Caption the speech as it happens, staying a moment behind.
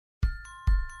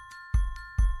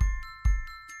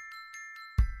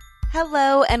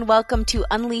Hello and welcome to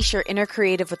Unleash Your Inner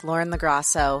Creative with Lauren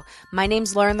LaGrasso. My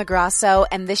name's Lauren LaGrasso,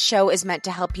 and this show is meant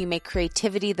to help you make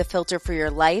creativity the filter for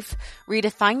your life,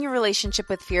 redefine your relationship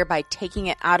with fear by taking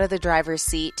it out of the driver's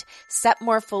seat, step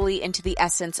more fully into the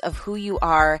essence of who you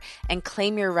are, and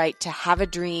claim your right to have a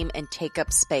dream and take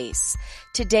up space.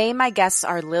 Today, my guests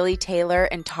are Lili Taylor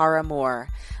and Tara Mohr.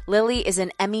 Lili is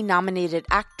an Emmy-nominated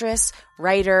actress,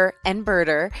 writer, and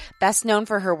birder, best known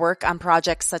for her work on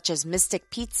projects such as Mystic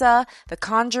Pizza, The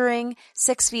Conjuring,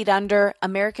 6 Feet Under,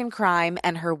 American Crime,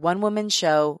 and her one-woman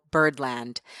show,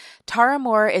 Birdland. Tara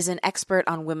Mohr is an expert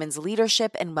on women's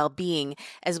leadership and well-being,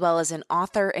 as well as an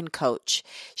author and coach.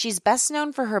 She's best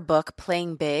known for her book,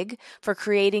 Playing Big, for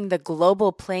creating the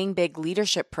global Playing Big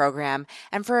leadership program,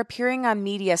 and for appearing on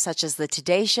media such as The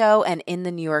Today Show and in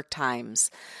the New York Times.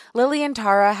 Lili and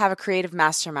Tara have a creative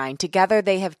mastermind. Together,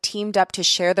 they have teamed up to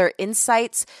share their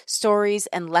insights, stories,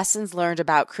 and lessons learned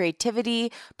about creativity,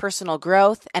 personal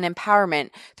growth, and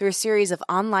empowerment through a series of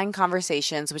online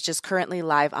conversations, which is currently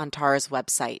live on Tara's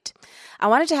website. I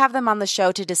wanted to have them on the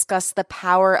show to discuss the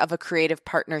power of a creative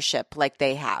partnership like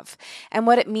they have, and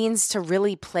what it means to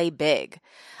really play big.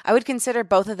 I would consider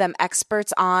both of them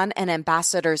experts on and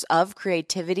ambassadors of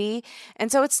creativity,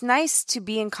 and so it's nice to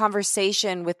be in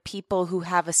conversation with people who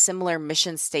have a similar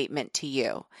mission statement to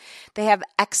you. They have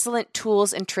excellent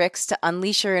tools and tricks to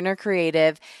unleash your inner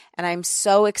creative, and I'm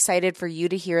so excited for you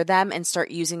to hear them and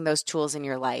start using those tools in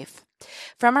your life.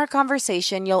 From our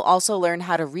conversation, you'll also learn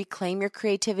how to reclaim your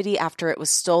creativity after it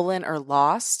was stolen or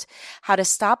lost, how to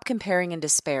stop comparing and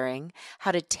despairing,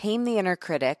 how to tame the inner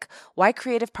critic, why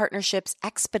creative partnerships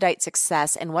expedite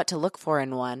success and what to look for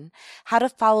in one, how to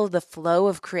follow the flow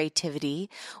of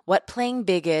creativity, what playing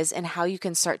big is and how you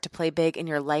can start to play big in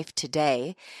your life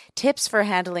today, tips for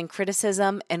handling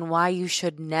criticism, and why you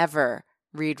should never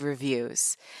read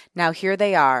reviews. Now here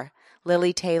they are,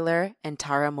 Lili Taylor and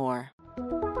Tara Mohr.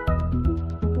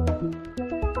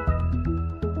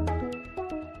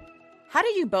 How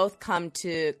did you both come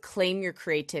to claim your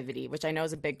creativity, which I know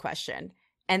is a big question?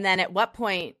 And then at what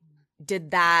point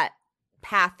did that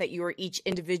path that you were each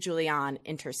individually on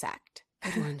intersect?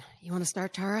 Good one. You want to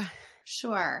start, Tara?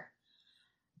 Sure.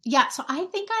 Yeah, so I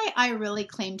think I really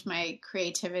claimed my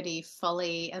creativity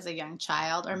fully as a young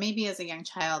child, or maybe as a young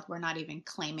child, we're not even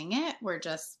claiming it. We're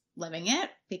just living it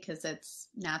because it's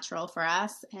natural for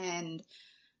us. And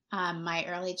my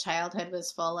early childhood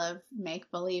was full of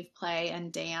make-believe play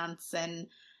and dance. And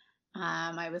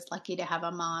I was lucky to have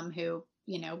a mom who,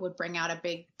 would bring out a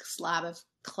big slab of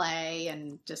clay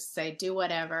and just say, do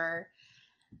whatever.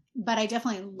 But I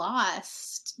definitely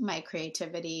lost my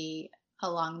creativity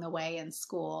along the way in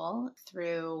school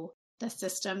through the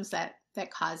systems that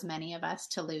cause many of us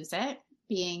to lose it,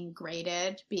 being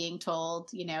graded, being told,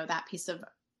 that piece of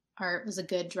art was a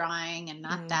good drawing and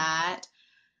not that.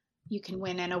 You can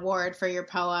win an award for your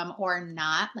poem or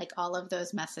not, like all of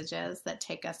those messages that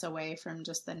take us away from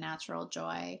just the natural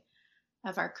joy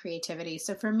of our creativity.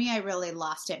 So for me, I really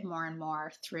lost it more and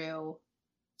more through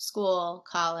school,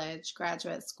 college,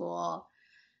 graduate school.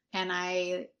 And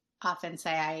I often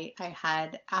say I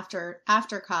had, after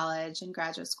college and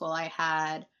graduate school, I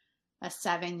had a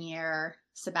 7-year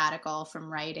sabbatical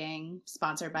from writing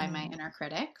sponsored by my inner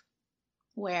critic,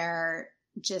 where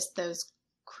just those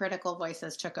critical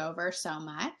voices took over so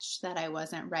much that I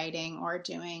wasn't writing or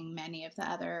doing many of the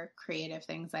other creative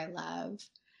things I love.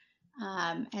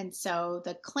 And so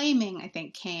the claiming, I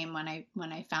think, came when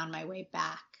I found my way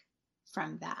back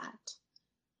from that.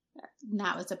 And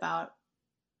that was about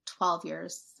 12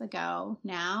 years ago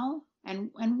now. And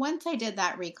once I did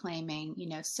that reclaiming,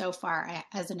 so far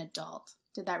as an adult,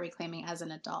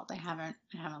 I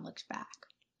haven't looked back.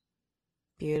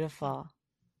 Beautiful.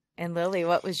 And Lili,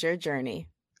 what was your journey?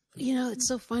 It's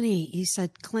so funny you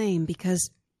said claim, because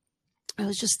I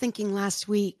was just thinking last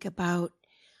week about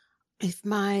if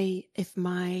my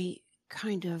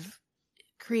kind of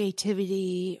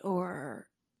creativity or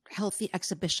healthy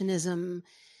exhibitionism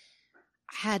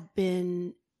had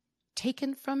been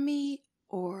taken from me,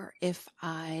 or if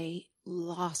I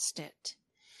lost it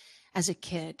as a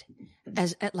kid,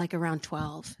 at like around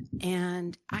 12.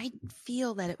 And I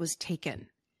feel that it was taken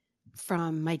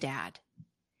from my dad.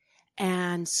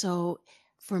 And so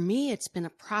for me, it's been a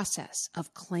process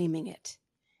of claiming it.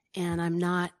 And I'm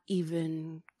not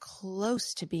even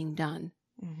close to being done.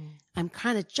 Mm-hmm. I'm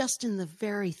kind of just in the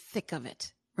very thick of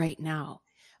it right now.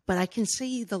 But I can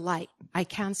see the light. I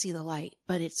can see the light,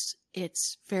 but it's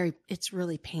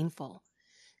really painful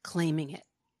claiming it.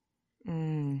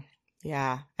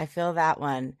 Yeah, I feel that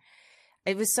one.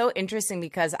 It was so interesting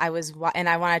because and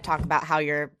I want to talk about how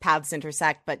your paths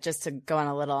intersect, but just to go on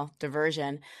a little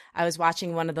diversion, I was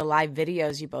watching one of the live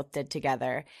videos you both did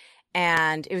together.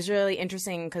 And it was really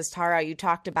interesting because Tara, you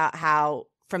talked about how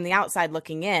from the outside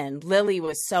looking in, Lili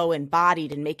was so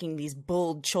embodied in making these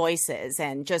bold choices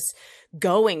and just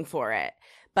going for it.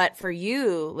 But for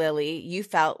you, Lili, you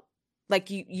felt like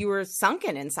you were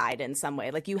sunken inside in some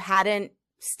way, like you hadn't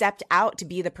stepped out to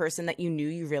be the person that you knew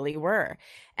you really were.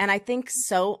 And I think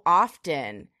so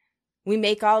often we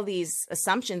make all these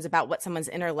assumptions about what someone's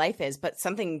inner life is, but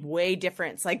something way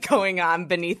different's like going on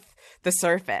beneath the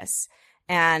surface.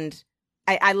 And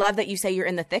I love that you say you're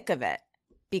in the thick of it,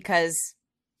 because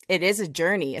it is a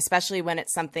journey, especially when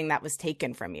it's something that was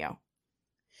taken from you.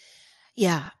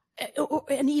 Yeah.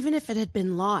 And even if it had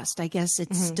been lost, I guess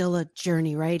it's still a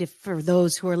journey, right? If for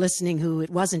those who are listening who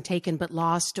it wasn't taken but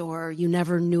lost, or you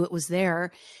never knew it was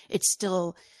there, it's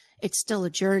still a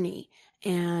journey.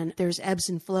 And there's ebbs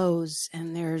and flows,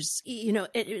 and there's,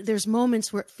 there's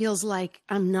moments where it feels like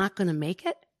I'm not going to make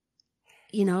it.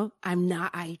 I'm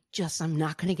not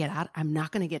going to get out. I'm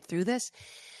not going to get through this.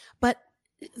 But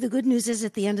the good news is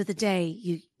at the end of the day,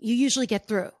 you usually get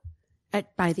through.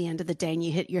 By the end of the day, and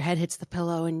your head hits the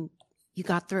pillow and you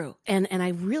got through. And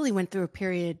I really went through a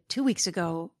period 2 weeks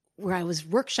ago where I was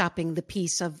workshopping the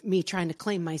piece of me trying to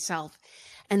claim myself.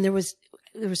 And there was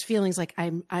feelings like I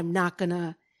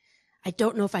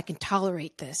don't know if I can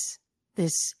tolerate this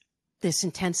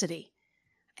intensity.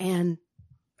 And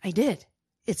I did.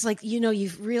 It's like,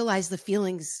 you've realized the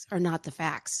feelings are not the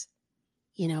facts.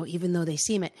 Even though they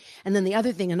seem it. And then the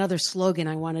other thing, another slogan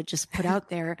I want to just put out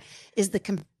there is the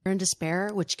compare and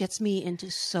despair, which gets me into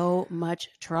so much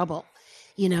trouble,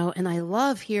 and I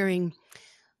love hearing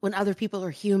when other people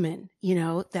are human,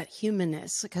 that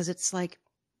humanness, because it's like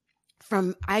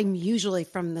I'm usually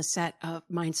from the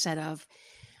mindset of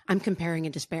I'm comparing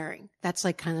and despairing. That's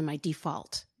like kind of my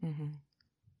default. Mm-hmm.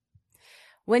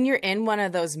 When you're in one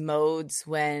of those modes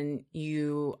when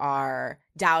you are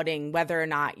doubting whether or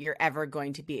not you're ever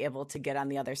going to be able to get on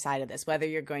the other side of this, whether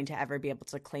you're going to ever be able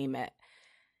to claim it,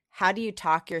 how do you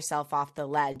talk yourself off the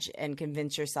ledge and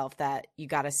convince yourself that you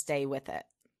got to stay with it?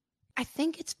 I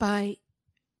think it's by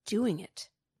doing it.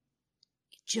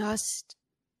 Just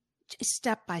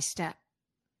step by step.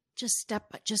 Just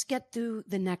get through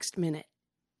the next minute.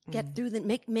 Get through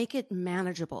make it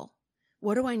manageable.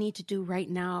 What do I need to do right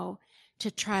now to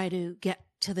try to get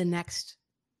to the next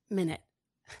minute?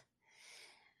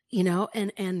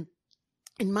 And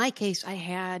in my case, I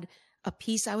had a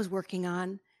piece I was working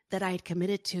on that I had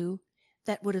committed to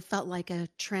that would have felt like a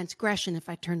transgression if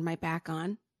I turned my back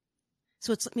on.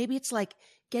 So maybe it's like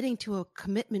getting to a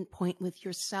commitment point with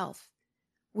yourself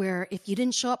where if you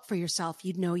didn't show up for yourself,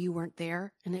 you'd know you weren't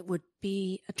there and it would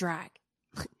be a drag.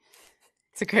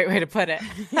 It's a great way to put it.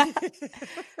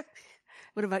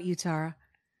 What about you, Tara?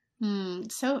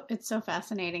 So it's so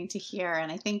fascinating to hear.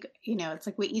 And I think, it's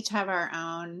like we each have our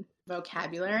own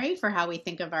vocabulary for how we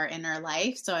think of our inner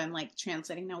life. So I'm like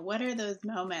translating now, what are those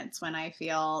moments when I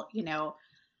feel,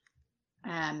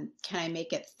 can I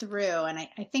make it through? And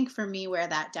I think for me, where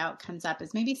that doubt comes up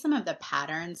is maybe some of the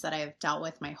patterns that I've dealt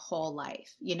with my whole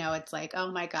life. It's like,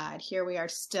 oh my God, here we are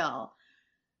still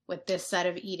with this set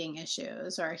of eating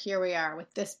issues, or here we are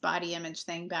with this body image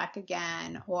thing back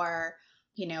again, or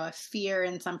a fear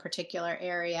in some particular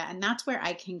area. And that's where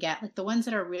I can get like the ones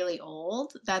that are really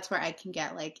old. That's where I can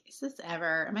get like,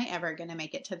 am I ever going to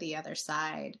make it to the other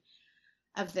side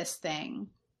of this thing?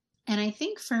 And I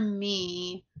think for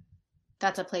me,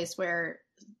 that's a place where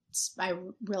I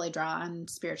really draw on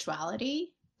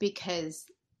spirituality, because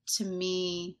to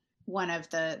me, one of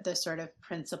the sort of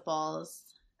principles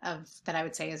that I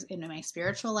would say is in my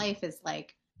spiritual life is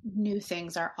like, new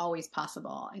things are always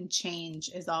possible and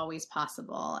change is always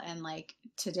possible. And like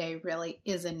today really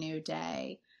is a new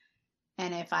day.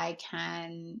 And if I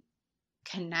can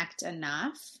connect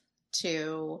enough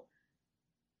to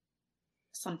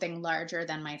something larger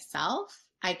than myself,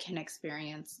 I can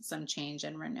experience some change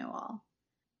and renewal.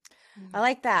 I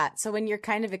like that. So when you're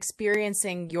kind of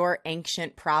experiencing your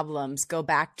ancient problems, go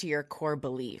back to your core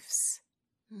beliefs.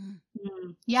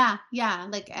 Yeah.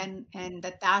 Like, and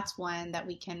that's one that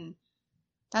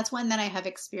that's one that I have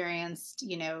experienced,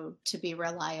 to be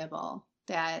reliable,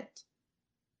 that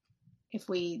if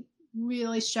we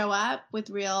really show up with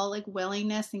real like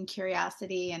willingness and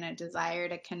curiosity and a desire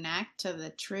to connect to the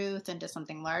truth and to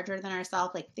something larger than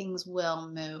ourselves, like things will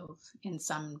move in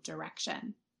some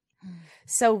direction.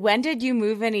 So when did you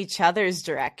move in each other's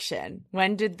direction?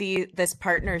 When did this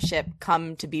partnership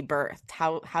come to be birthed?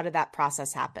 How did that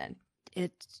process happen?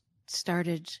 It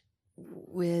started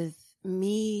with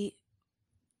me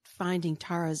finding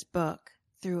Tara's book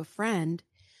through a friend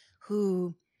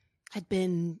who had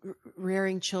been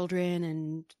rearing children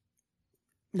and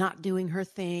not doing her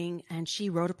thing. And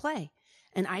she wrote a play,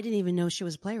 and I didn't even know she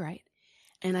was a playwright.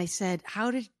 And I said,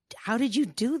 how did you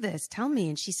do this? Tell me.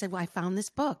 And she said, well, I found this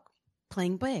book,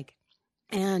 Playing Big,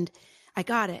 and I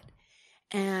got it.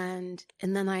 And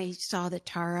then I saw that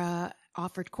Tara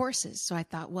offered courses. So I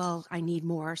thought, well, I need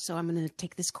more. So I'm going to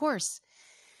take this course.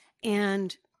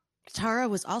 And Tara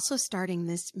was also starting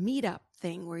this meetup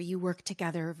thing where you work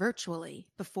together virtually.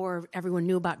 Before everyone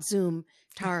knew about Zoom,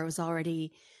 Tara was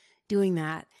already doing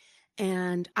that.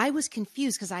 And I was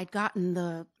confused because I'd gotten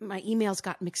my emails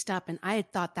got mixed up, and I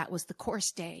had thought that was the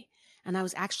course day. And I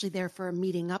was actually there for a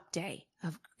meeting up day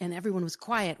and everyone was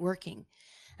quiet working.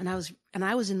 And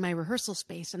I was in my rehearsal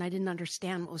space, and I didn't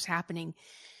understand what was happening.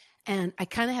 And I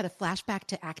kind of had a flashback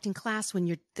to acting class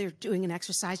when they're doing an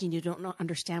exercise and you don't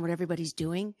understand what everybody's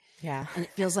doing. Yeah. And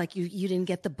it feels like you didn't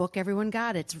get the book everyone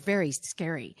got. It's very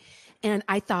scary. And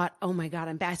I thought, oh my God,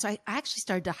 I'm bad. So I actually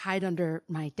started to hide under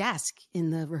my desk in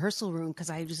the rehearsal room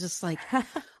because I was just like,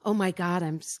 oh my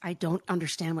God, I don't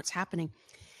understand what's happening.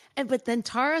 But then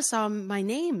Tara saw my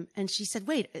name and she said,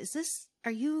 wait,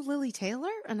 are you Lili Taylor?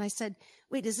 And I said,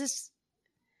 wait,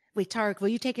 Tara, will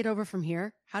you take it over from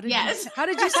here? How did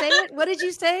you say it? What did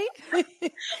you say? I'm like,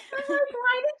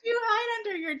 why did you hide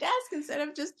under your desk instead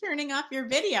of just turning off your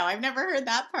video? I've never heard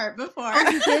that part before. Oh,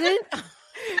 you didn't?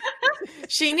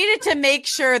 She needed to make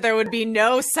sure there would be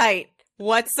no sight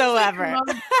whatsoever.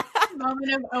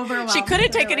 Moment of overwhelm. She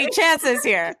couldn't take any chances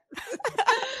here.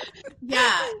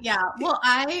 Yeah. Well,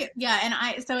 I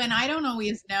don't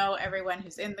always know everyone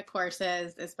who's in the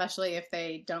courses, especially if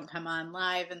they don't come on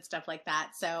live and stuff like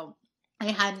that. So I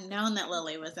hadn't known that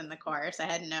Lili was in the course. I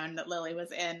hadn't known that Lili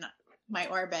was in my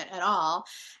orbit at all.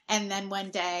 And then one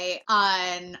day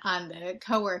on the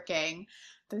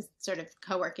the sort of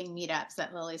co-working meetups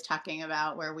that Lili's talking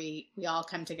about, where we all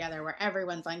come together, where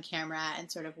everyone's on camera and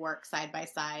sort of work side by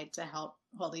side to help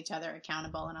hold each other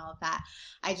accountable and all of that.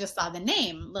 I just saw the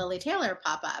name Lili Taylor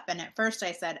pop up. And at first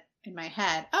I said in my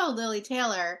head, oh, Lili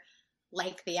Taylor,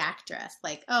 like the actress,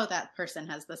 like, oh, that person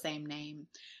has the same name.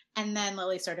 And then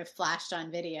Lili sort of flashed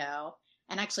on video.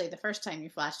 And actually the first time you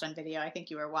flashed on video, I think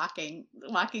you were walking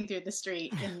through the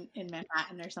street in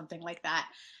Manhattan or something like that.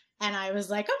 And I was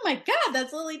like, oh my God,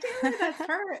 that's Lili Taylor, that's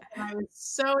her. And I was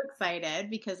so excited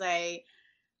because I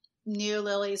knew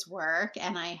Lili's work,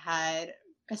 and I had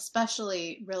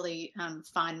especially really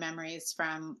fond memories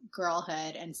from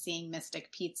girlhood and seeing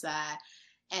Mystic Pizza,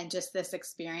 and just this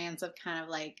experience of kind of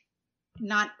like,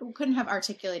 couldn't have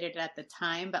articulated it at the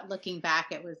time, but looking back,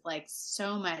 it was like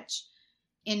so much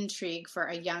intrigue for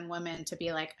a young woman to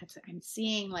be like, I'm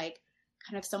seeing like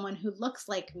kind of someone who looks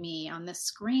like me on the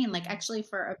screen. Like actually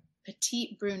for a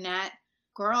petite brunette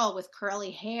girl with curly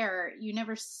hair, you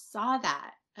never saw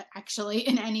that actually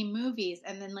in any movies.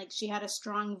 And then like she had a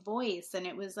strong voice, and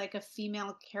it was like a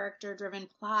female character driven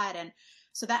plot. And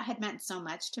so that had meant so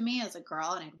much to me as a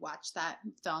girl, and I'd watched that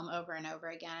film over and over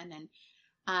again.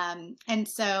 And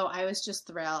so I was just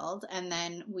thrilled. And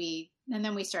then we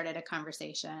started a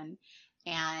conversation,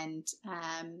 and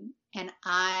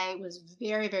I was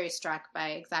very, very struck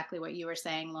by exactly what you were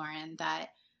saying, Lauren, that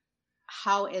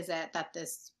how is it that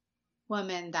this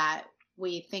woman that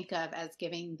we think of as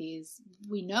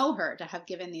we know her to have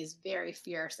given these very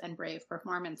fierce and brave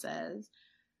performances,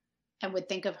 and would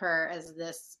think of her as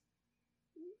this,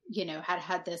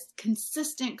 had this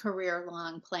consistent career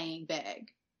long playing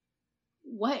big.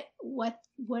 What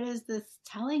is this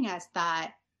telling us?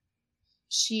 That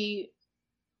she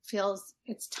feels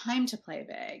it's time to play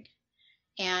big,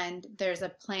 and there's a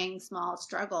playing small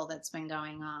struggle that's been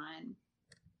going on.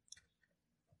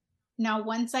 Now,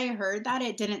 once I heard that,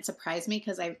 it didn't surprise me,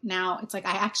 because it's like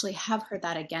I actually have heard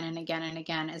that again and again and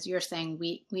again. As you're saying,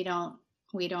 we don't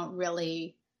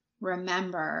really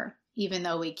remember, even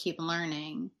though we keep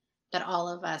learning, that all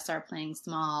of us are playing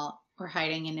small or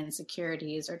hiding in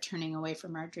insecurities or turning away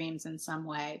from our dreams in some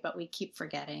way, but we keep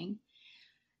forgetting.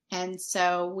 And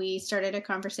so we started a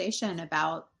conversation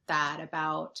about that,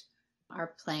 about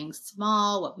our playing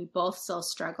small, what we both still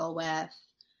struggle with,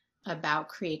 about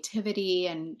creativity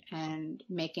and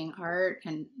making art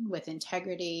and with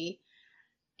integrity.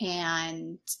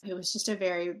 And it was just a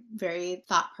very, very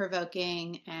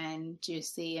thought-provoking and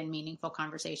juicy and meaningful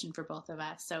conversation for both of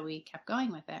us. So we kept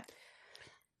going with it.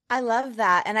 I love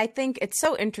that. And I think it's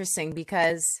so interesting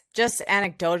because just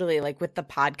anecdotally, like with the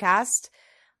podcast,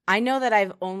 I know that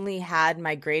I've only had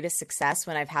my greatest success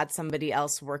when I've had somebody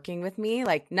else working with me.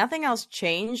 Like nothing else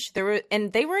changed. They weren't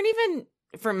even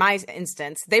for my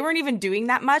instance, they weren't even doing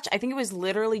that much. I think it was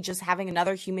literally just having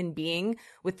another human being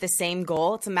with the same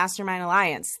goal. It's a mastermind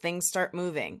alliance. Things start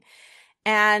moving.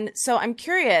 And so I'm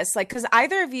curious, like, because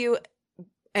either of you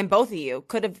and both of you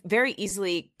could have very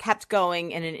easily kept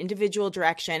going in an individual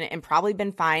direction and probably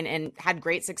been fine and had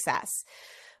great success.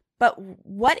 But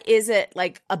what is it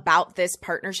like about this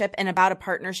partnership and about a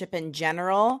partnership in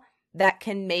general that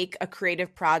can make a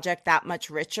creative project that much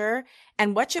richer?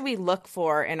 And what should we look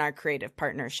for in our creative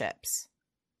partnerships?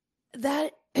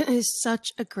 That is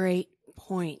such a great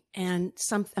point. And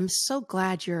I'm so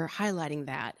glad you're highlighting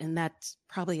that. And that's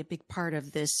probably a big part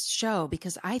of this show,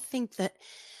 because I think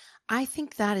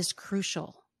that is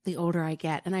crucial the older I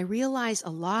get. And I realize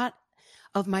a lot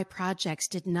of my projects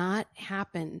did not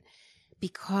happen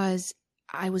because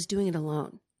I was doing it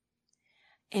alone.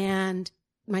 And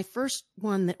my first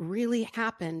one that really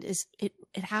happened is it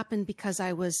happened because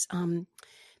I was,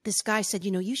 this guy said,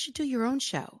 you should do your own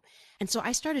show. And so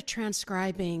I started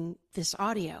transcribing this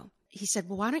audio. He said,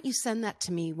 well, why don't you send that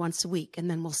to me once a week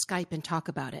and then we'll Skype and talk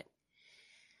about it.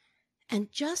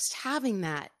 And just having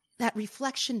that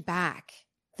reflection back,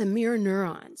 the mirror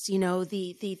neurons,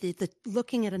 the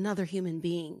looking at another human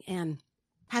being and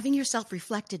having yourself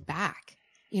reflected back,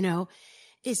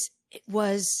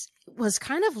 was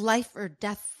kind of life or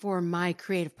death for my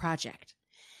creative project.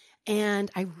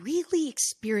 And I really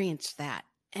experienced that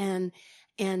and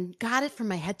got it from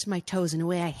my head to my toes in a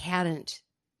way I hadn't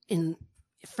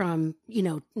from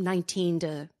 19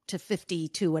 to 50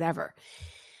 to whatever.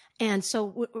 And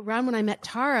so around when I met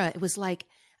Tara, it was like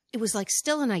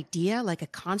still an idea, like a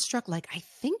construct, like I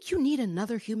think you need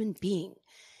another human being,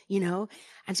 And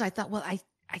so I thought, well, I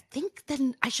think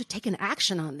then I should take an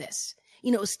action on this.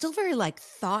 It was still very like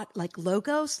thought, like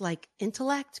logos, like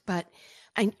intellect, but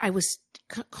I was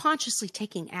consciously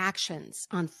taking actions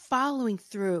on following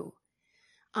through,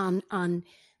 on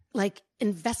like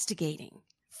investigating,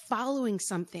 following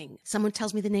something. Someone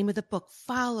tells me the name of the book,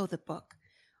 follow the book,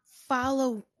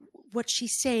 follow what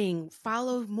she's saying,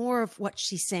 follow more of what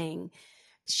she's saying.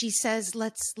 She says,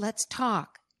 let's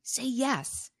talk, say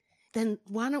yes. Then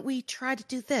why don't we try to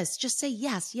do this? Just say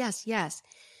yes, yes, yes.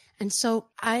 And so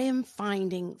I am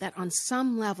finding that on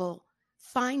some level,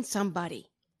 find somebody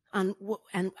and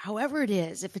however it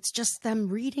is, if it's just them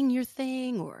reading your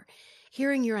thing or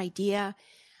hearing your idea.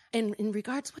 And in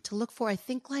regards to what to look for, I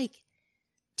think like,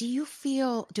 do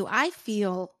I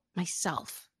feel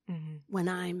myself when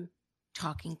I'm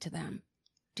talking to them?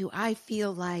 Do I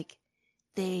feel like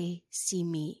they see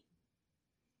me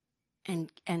and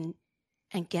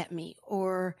get me?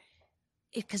 Or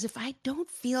because if I don't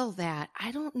feel that,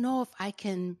 I don't know if I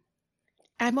can,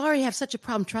 I already have such a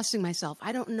problem trusting myself.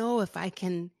 I don't know if I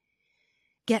can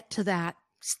get to that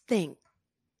thing,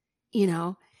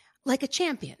 like a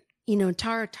champion,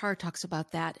 Tara talks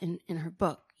about that in her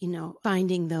book,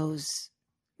 finding those,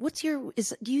 do you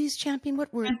use champion?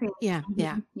 What word? Champion. Yeah.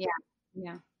 Yeah.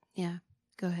 Yeah. Yeah.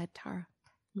 Go ahead, Tara.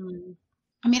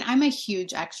 I mean, I'm a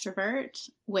huge extrovert,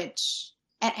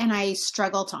 and I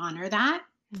struggle to honor that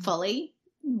fully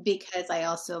because I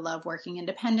also love working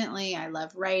independently. I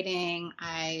love writing.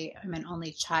 I am an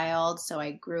only child, so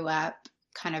I grew up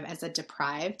kind of as a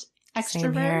deprived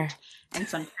extrovert. And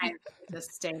sometimes I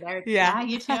just stay there. Yeah,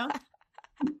 you too?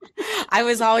 I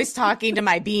was always talking to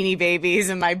my Beanie Babies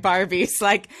and my Barbies,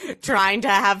 like trying to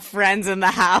have friends in the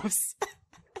house.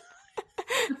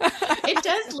 It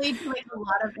does lead to like a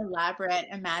lot of elaborate,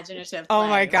 imaginative play, oh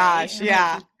my gosh, right?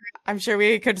 Yeah. I'm sure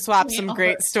we could swap some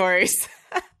great stories.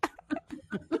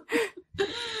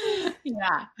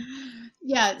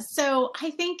 Yeah. So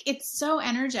I think it's so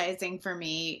energizing for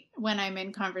me when I'm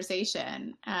in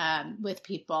conversation with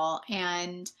people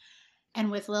and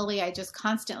with Lili, I just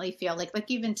constantly feel like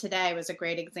even today was a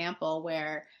great example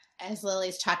where, as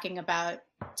Lily's talking about,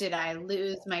 did I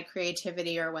lose my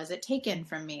creativity or was it taken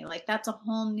from me? Like that's a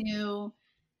whole new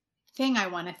thing I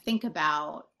want to think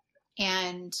about.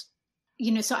 And,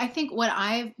 so I think what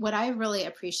I really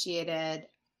appreciated,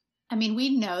 I mean,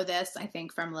 we know this, I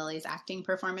think, from Lily's acting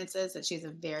performances, that she's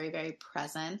a very, very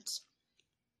present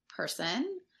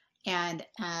person and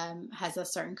has a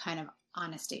certain kind of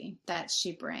honesty that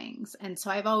she brings. And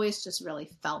so I've always just really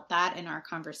felt that in our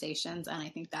conversations. And I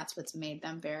think that's what's made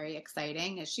them very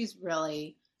exciting, is she's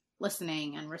really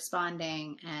listening and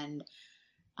responding. And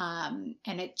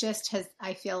it just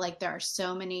I feel like there are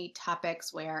so many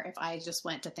topics where if I just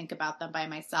went to think about them by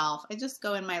myself, I just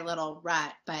go in my little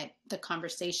rut, but the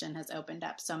conversation has opened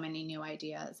up so many new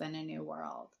ideas and a new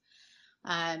world.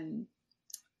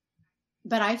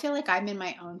 But I feel like I'm in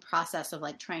my own process of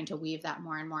like trying to weave that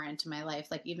more and more into my life.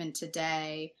 Like even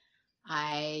today,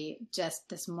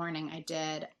 this morning I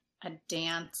did a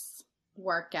dance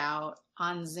workout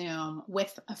on Zoom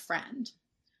with a friend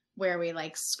where we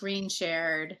like screen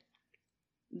shared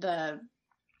the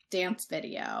dance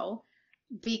video,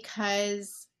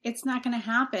 because it's not going to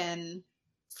happen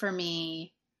for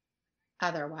me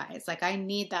otherwise. Like, I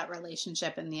need that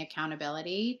relationship and the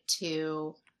accountability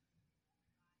to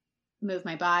move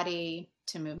my body,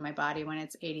 when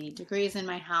it's 80 degrees in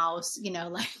my house,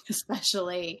 like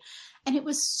especially. And it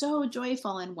was so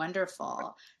joyful and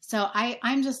wonderful. So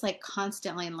I'm just like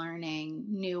constantly learning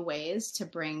new ways to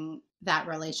bring that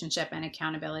relationship and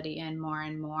accountability in more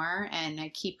and more. And I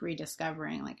keep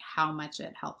rediscovering like how much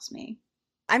it helps me.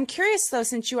 I'm curious though,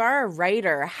 since you are a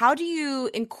writer, how do you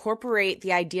incorporate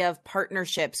the idea of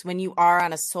partnerships when you are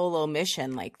on a solo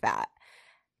mission like that?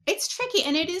 It's tricky,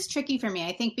 and it is tricky for me.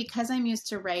 I think because I'm used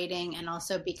to writing and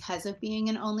also because of being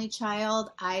an only child,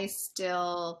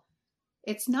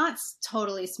 it's not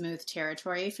totally smooth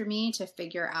territory for me to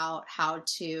figure out how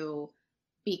to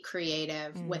be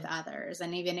creative with others.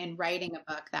 And even in writing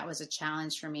a book, that was a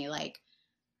challenge for me. Like,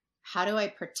 how do I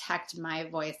protect my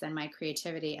voice and my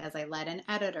creativity as I let an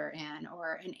editor in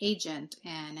or an agent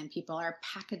in, and people are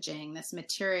packaging this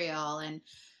material, and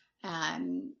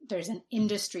there's an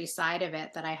industry side of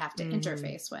it that I have to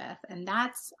interface with. And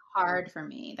that's hard for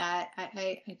me. That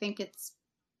I think it's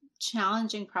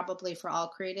challenging probably for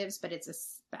all creatives, but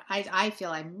I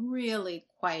feel I'm really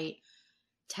quite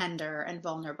tender and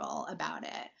vulnerable about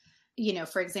it.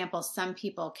 For example, some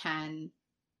people can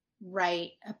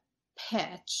write a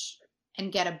pitch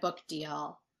and get a book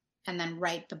deal and then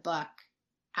write the book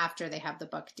after they have the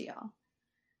book deal.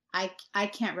 I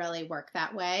can't really work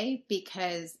that way,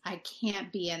 because I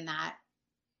can't be in that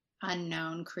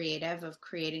unknown creative of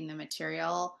creating the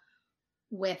material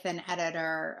with an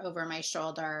editor over my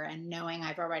shoulder and knowing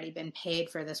I've already been paid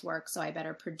for this work, so I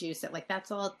better produce it. Like, that's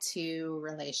all too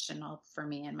relational for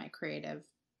me in my creative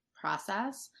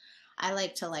process. I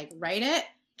like to like write it,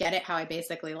 get it how I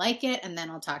basically like it, and then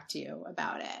I'll talk to you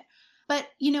about it. But,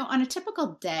 on a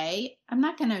typical day, I'm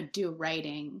not going to do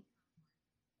writing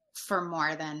for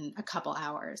more than a couple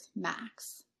hours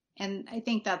max. And I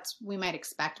think we might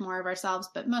expect more of ourselves,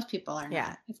 but most people are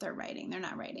not. If they're writing, they're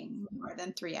not writing more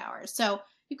than 3 hours. So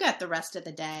you've got the rest of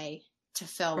the day to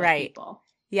fill with people.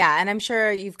 Yeah. And I'm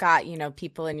sure you've got,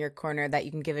 people in your corner that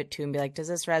you can give it to and be like, does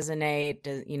this resonate?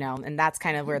 And that's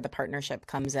kind of where the partnership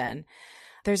comes in.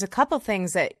 There's a couple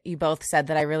things that you both said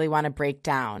that I really want to break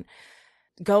down.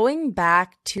 Going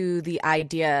back to the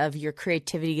idea of your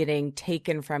creativity getting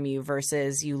taken from you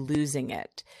versus you losing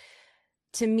it.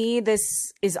 To me, this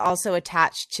is also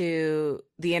attached to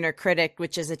the inner critic,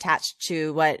 which is attached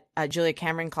to what Julia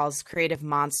Cameron calls creative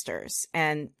monsters.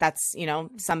 And that's,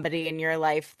 somebody in your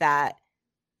life that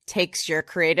takes your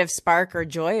creative spark or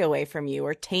joy away from you,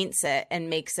 or taints it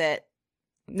and makes it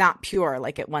not pure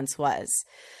like it once was.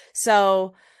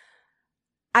 So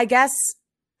I guess,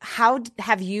 how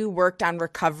have you worked on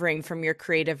recovering from your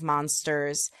creative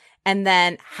monsters? And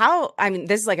then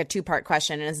this is like a 2-part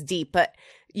question and it's deep, but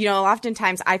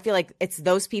oftentimes I feel like it's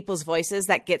those people's voices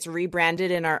that gets rebranded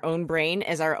in our own brain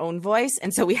as our own voice.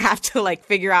 And so we have to like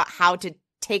figure out how to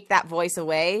take that voice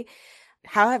away.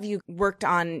 How have you worked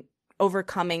on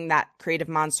overcoming that creative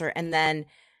monster and then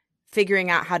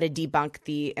figuring out how to debunk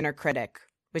the inner critic,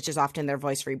 which is often their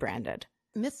voice rebranded?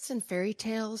 Myths and fairy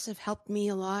tales have helped me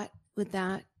a lot with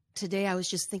that. Today, I was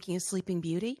just thinking of Sleeping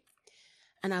Beauty,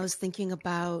 and I was thinking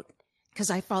about, because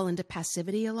I fall into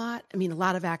passivity a lot. I mean, a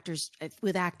lot of actors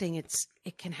with acting,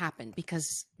 it can happen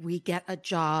because we get a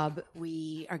job,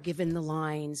 we are given the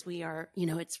lines, we are,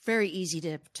 it's very easy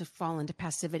to fall into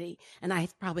passivity, and I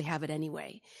probably have it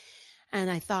anyway. And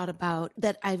I thought about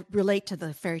that. I relate to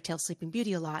the fairy tale Sleeping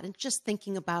Beauty a lot, and just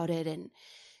thinking about it and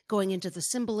going into the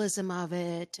symbolism of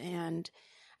it, and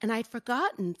I'd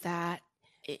forgotten that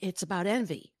it's about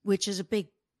envy, which is a big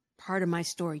part of my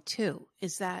story too,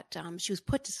 is that she was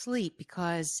put to sleep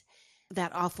because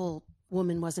that awful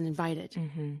woman wasn't invited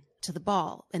to the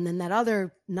ball. And then that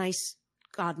other nice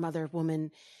godmother woman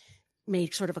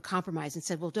made sort of a compromise and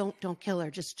said, well, don't kill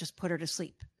her. Just put her to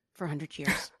sleep for 100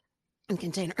 years and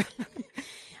contain her.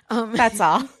 That's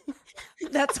all.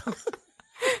 That's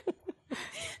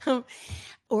all.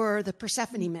 Or the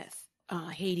Persephone myth,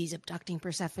 Hades abducting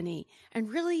Persephone. And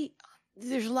really,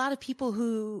 there's a lot of people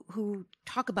who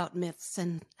talk about myths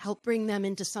and help bring them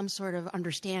into some sort of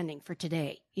understanding for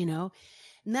today, and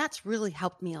that's really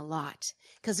helped me a lot,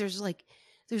 because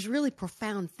there's really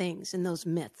profound things in those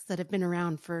myths that have been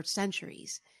around for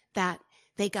centuries that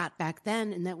they got back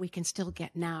then and that we can still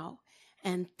get now,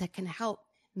 and that can help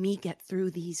me get through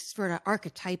these sort of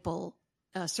archetypal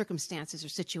circumstances or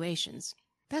situations.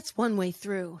 That's one way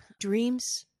through.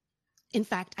 Dreams In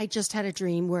fact, I just had a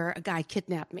dream where a guy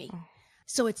kidnapped me.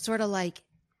 So it's sort of like,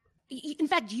 in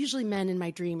fact, usually men in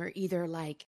my dream are either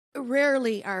like,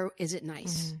 rarely is it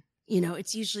nice.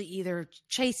 It's usually either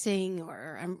chasing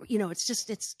or,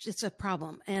 it's a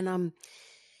problem. And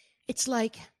it's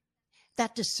like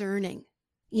that discerning,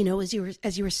 as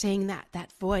you were saying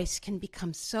that voice can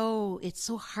become it's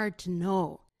so hard to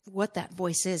know what that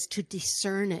voice is, to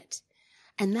discern it.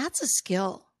 And that's a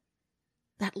skill,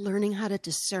 that learning how to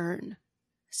discern,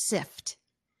 sift,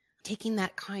 taking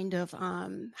that kind of,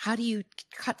 how do you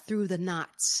cut through the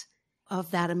knots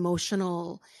of that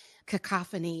emotional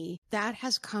cacophony that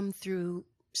has come through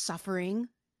suffering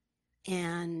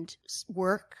and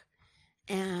work.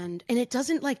 And it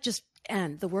doesn't like just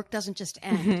end. The work doesn't just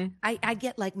end. I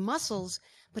get like muscles,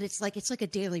 but it's like a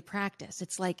daily practice.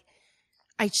 It's like,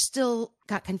 I still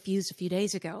got confused a few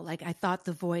days ago. Like I thought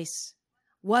the voice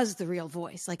was the real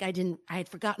voice. Like I had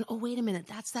forgotten, oh, wait a minute.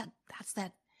 That's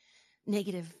that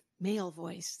negative male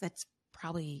voice. That's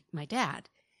probably my dad,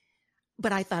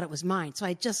 but I thought it was mine. So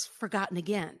I'd just forgotten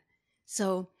again.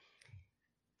 So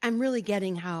I'm really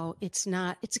getting how it's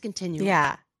a continuum.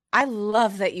 Yeah. I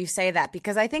love that you say that,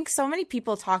 because I think so many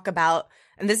people talk about,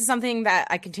 and this is something that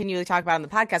I continually talk about on the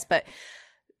podcast, but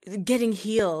getting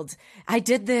healed. I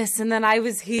did this and then I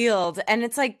was healed. And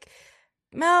it's like,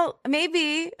 well,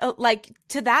 maybe like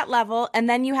to that level, and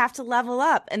then you have to level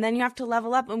up, and then you have to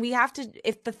level up. And we have to,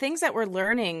 if the things that we're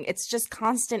learning, it's just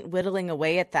constant whittling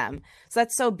away at them. So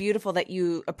that's so beautiful that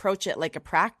you approach it like a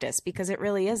practice, because it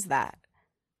really is that.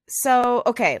 So,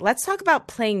 okay, let's talk about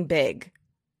playing big.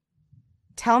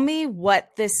 Tell me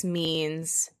what this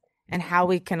means and how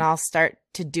we can all start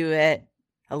to do it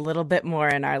a little bit more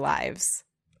in our lives.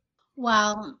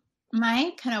 Well,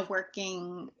 my kind of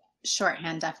working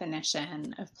shorthand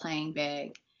definition of playing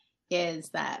big is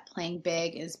that playing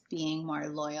big is being more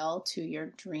loyal to your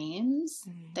dreams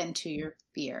than to your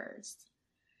fears.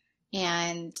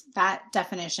 And that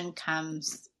definition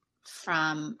comes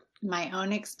from my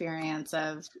own experience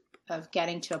of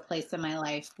getting to a place in my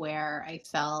life where I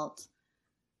felt,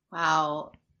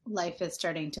 wow, life is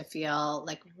starting to feel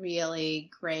like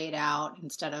really grayed out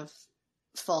instead of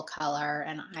full color.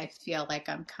 And I feel like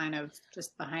I'm kind of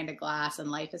just behind a glass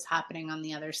and life is happening on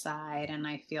the other side. And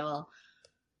I feel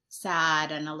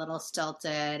sad and a little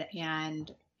stilted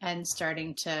and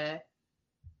starting to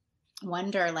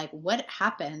wonder like what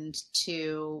happened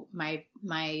to my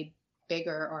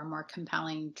bigger or more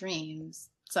compelling dreams.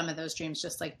 Some of those dreams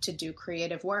just like to do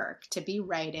creative work, to be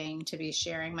writing, to be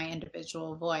sharing my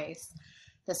individual voice.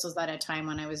 This was at a time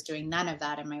when I was doing none of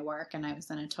that in my work, and I was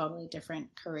in a totally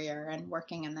different career and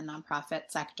working in the nonprofit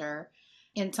sector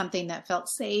in something that felt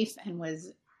safe and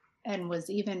was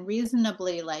even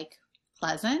reasonably like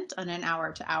pleasant on an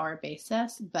hour-to-hour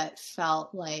basis, but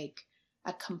felt like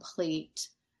a complete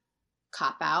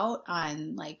cop out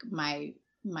on like my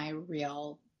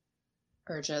real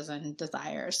urges and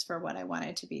desires for what I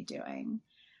wanted to be doing.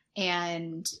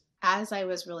 And as I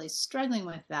was really struggling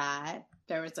with that,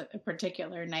 there was a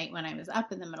particular night when I was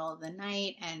up in the middle of the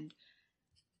night, and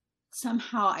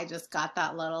somehow I just got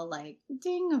that little like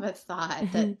ding of a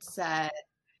thought that said,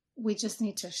 we just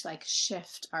need to like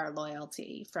shift our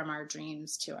loyalty from our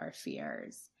dreams to our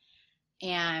fears.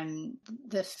 And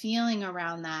the feeling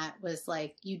around that was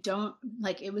like, you don't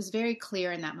like, it was very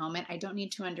clear in that moment. I don't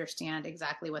need to understand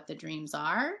exactly what the dreams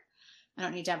are. I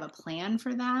don't need to have a plan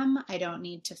for them. I don't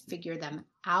need to figure them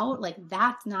out. Like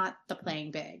that's not the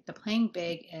playing big. The playing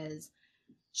big is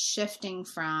shifting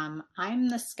from I'm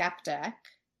the skeptic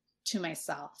to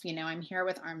myself. You know, I'm here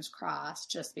with arms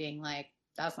crossed, just being like,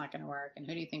 that's not going to work. And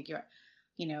who do you think you are?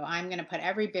 You know, I'm going to put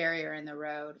every barrier in the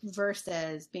road,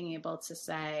 versus being able to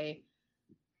say,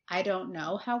 I don't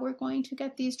know how we're going to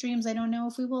get these dreams. I don't know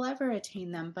if we will ever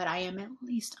attain them, but I am at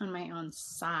least on my own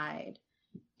side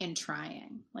in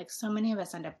trying. Like so many of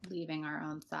us end up leaving our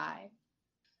own side.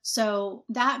 So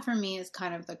that for me is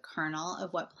kind of the kernel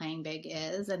of what playing big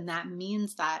is. And that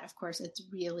means that, of course, it's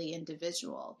really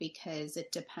individual because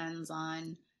it depends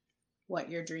on what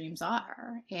your dreams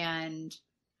are. And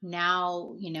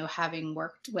now, you know, having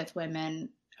worked with women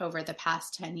over the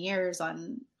past 10 years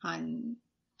on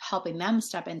helping them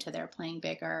step into their playing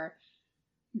bigger,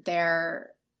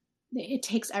 it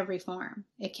takes every form.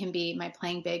 It can be my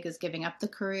playing big is giving up the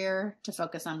career to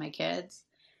focus on my kids.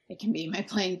 It can be my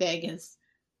playing big is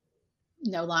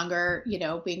no longer, you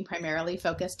know, being primarily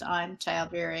focused on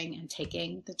child rearing and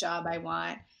taking the job I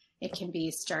want. It can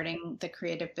be starting the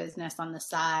creative business on the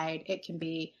side. It can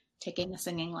be taking a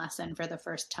singing lesson for the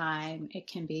first time. It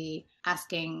can be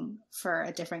asking for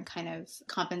a different kind of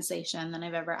compensation than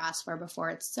I've ever asked for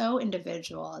before. It's so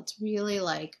individual. It's really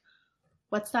like,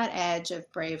 What's that edge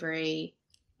of bravery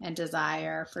and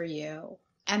desire for you?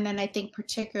 And then I think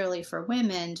particularly for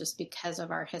women, just because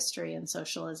of our history and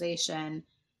socialization,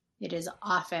 it is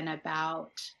often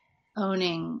about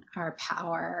owning our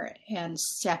power and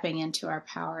stepping into our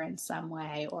power in some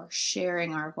way or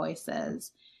sharing our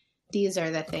voices. These are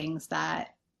the things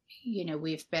that,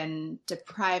 we've been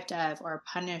deprived of or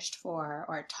punished for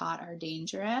or taught are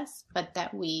dangerous, but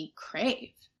that we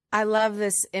crave. I love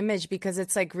this image because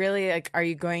it's like really like, are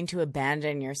you going to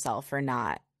abandon yourself or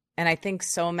not? And I think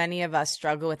so many of us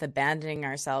struggle with abandoning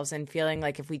ourselves and feeling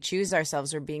like if we choose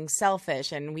ourselves, we're being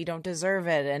selfish and we don't deserve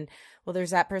it. And well,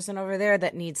 there's that person over there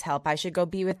that needs help. I should go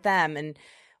be with them. And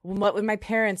what would my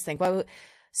parents think?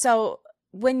 So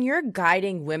when you're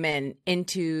guiding women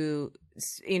into,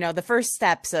 the first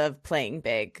steps of playing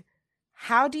big,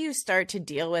 how do you start to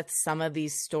deal with some of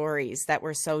these stories that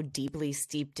we're so deeply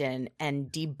steeped in and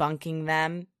debunking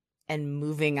them and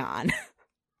moving on?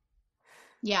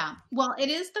 Yeah. Well, it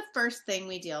is the first thing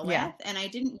we deal with. Yeah. And I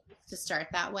didn't used to start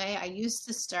that way. I used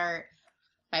to start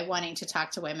by wanting to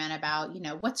talk to women about,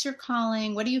 what's your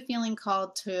calling? What are you feeling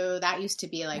called to? That used to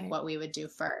be like what we would do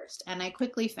first. And I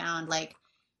quickly found like,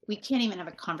 we can't even have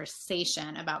a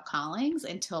conversation about callings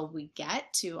until we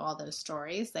get to all those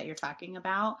stories that you're talking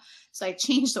about. So I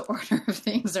changed the order of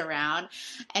things around.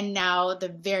 And now the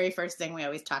very first thing we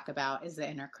always talk about is the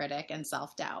inner critic and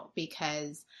self-doubt,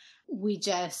 because we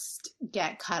just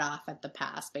get cut off at the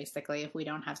pass, basically, if we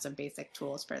don't have some basic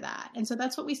tools for that. And so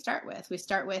that's what we start with. We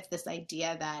start with this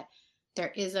idea that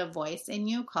there is a voice in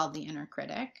you called the inner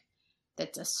critic.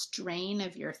 That's a strain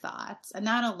of your thoughts. And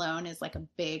that alone is like a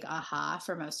big aha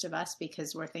for most of us,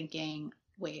 because we're thinking,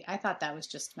 wait, I thought that was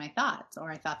just my thoughts, or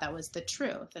I thought that was the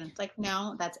truth. And it's like,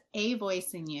 no, that's a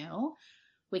voice in you.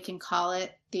 We can call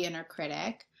it the inner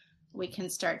critic. We can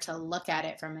start to look at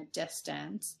it from a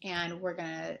distance, and we're going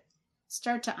to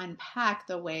start to unpack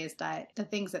the ways that the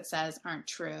things it says aren't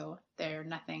true. They have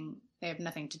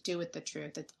nothing to do with the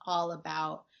truth. It's all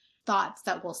about thoughts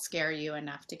that will scare you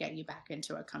enough to get you back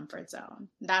into a comfort zone.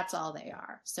 That's all they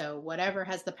are. So whatever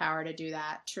has the power to do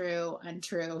that, true,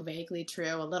 untrue, vaguely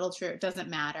true, a little true, it doesn't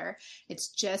matter. It's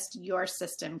just your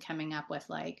system coming up with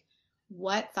like,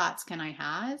 what thoughts can I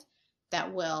have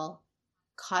that will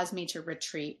cause me to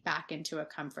retreat back into a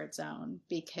comfort zone?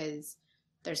 Because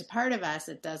there's a part of us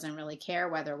that doesn't really care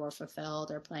whether we're fulfilled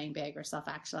or playing big or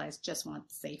self-actualized, just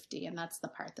wants safety. And that's the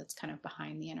part that's kind of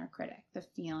behind the inner critic, the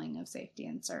feeling of safety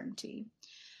and certainty.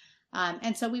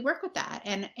 And so we work with that.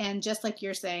 And just like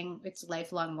you're saying, it's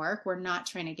lifelong work. We're not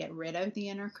trying to get rid of the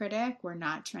inner critic. We're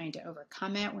not trying to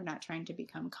overcome it. We're not trying to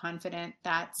become confident.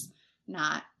 That's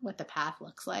not what the path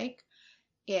looks like.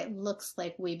 It looks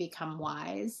like we become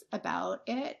wise about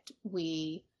it.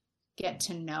 We get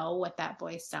to know what that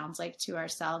voice sounds like to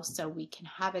ourselves so we can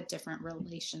have a different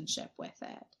relationship with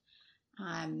it.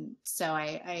 So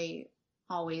I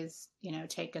always,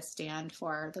 take a stand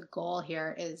for the goal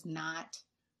here is not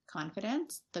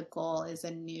confidence. The goal is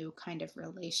a new kind of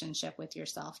relationship with your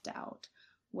self-doubt,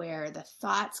 where the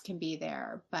thoughts can be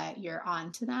there, but you're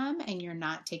onto them and you're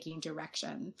not taking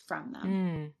direction from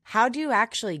them. How do you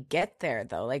actually get there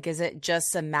though? Like, is it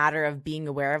just a matter of being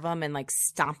aware of them and like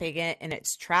stopping it in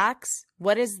its tracks?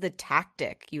 What is the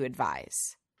tactic you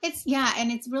advise?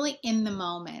 And it's really in the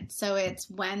moment. So it's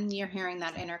when you're hearing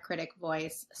that inner critic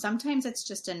voice, sometimes it's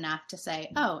just enough to say,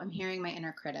 oh, I'm hearing my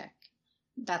inner critic.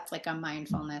 That's like a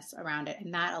mindfulness around it.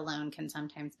 And that alone can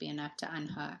sometimes be enough to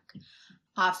unhook.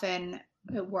 Often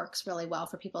it works really well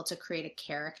for people to create a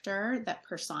character that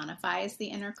personifies the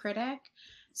inner critic.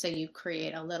 So you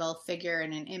create a little figure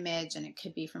in an image, and it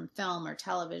could be from film or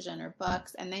television or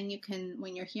books. And then you can,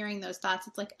 when you're hearing those thoughts,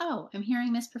 it's like, oh, I'm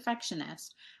hearing Miss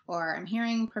Perfectionist, or I'm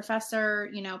hearing Professor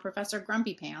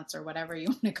Grumpy Pants, or whatever you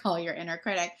want to call your inner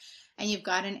critic. And you've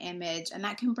got an image, and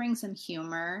that can bring some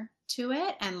humor to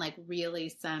it and like really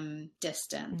some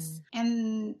distance.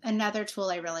 And another tool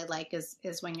I really like is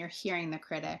when you're hearing the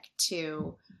critic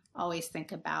to always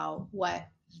think about, what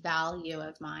value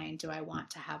of mine do I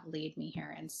want to have lead me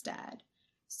here instead?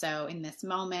 So in this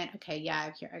moment, okay, yeah,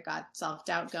 I got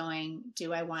self-doubt going.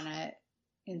 Do I want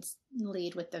to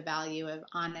lead with the value of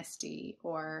honesty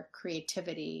or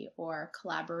creativity or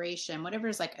collaboration, whatever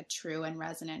is like a true and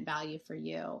resonant value for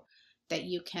you that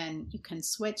you can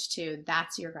switch to?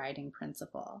 That's your guiding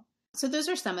principle. So those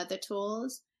are some of the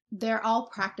tools. They're all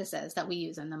practices that we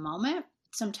use in the moment.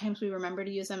 Sometimes we remember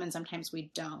to use them and sometimes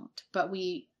we don't, but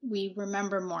we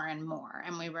remember more and more,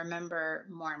 and we remember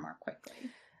more and more quickly.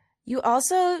 You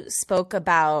also spoke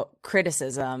about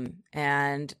criticism,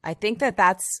 and I think that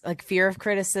that's like fear of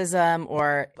criticism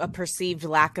or a perceived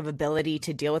lack of ability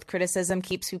to deal with criticism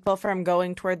keeps people from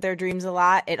going toward their dreams a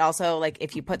lot. It also, like,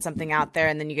 if you put something out there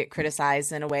and then you get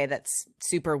criticized in a way that's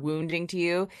super wounding to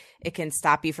you, it can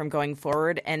stop you from going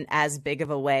forward in as big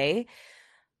of a way.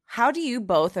 How do you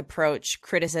both approach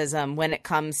criticism when it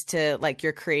comes to like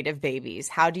your creative babies?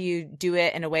 How do you do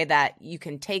it in a way that you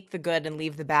can take the good and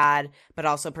leave the bad, but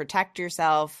also protect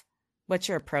yourself? What's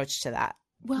your approach to that?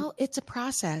 Well, it's a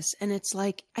process. And it's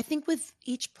like, I think with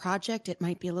each project, it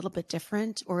might be a little bit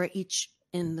different, or each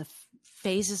in the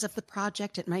phases of the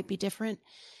project, it might be different.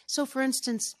 So for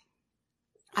instance,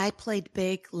 I played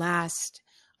big last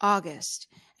August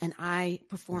and I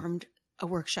performed a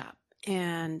workshop.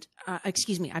 And, I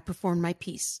performed my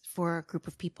piece for a group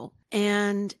of people,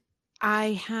 and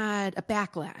I had a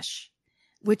backlash,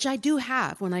 which I do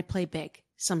have when I play big.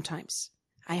 Sometimes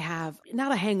I have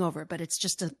not a hangover, but it's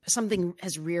just something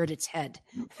has reared its head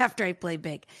after I play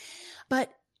big.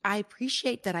 But I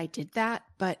appreciate that I did that,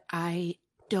 but I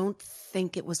don't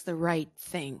think it was the right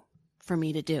thing for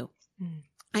me to do.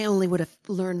 I only would have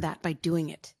learned that by doing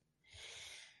it.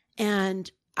 And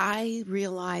I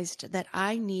realized that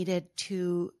I needed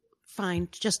to find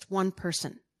just one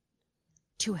person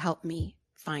to help me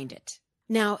find it.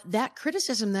 Now, that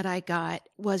criticism that I got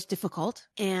was difficult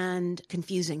and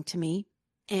confusing to me,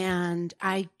 and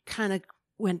I kind of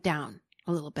went down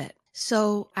a little bit.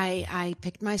 So I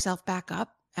picked myself back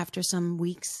up after some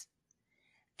weeks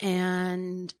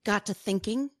and got to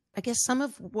thinking. I guess some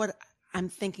of what I'm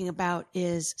thinking about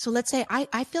is, so let's say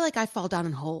I feel like I fall down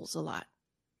in holes a lot.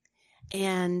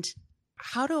 And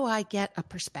how do I get a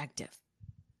perspective,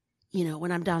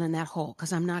 when I'm down in that hole?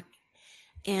 Because I'm not.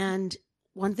 And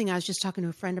one thing I was just talking to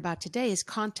a friend about today is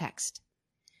context.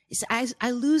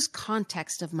 I lose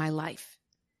context of my life.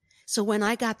 So when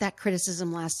I got that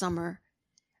criticism last summer,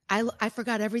 I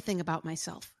forgot everything about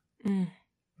myself,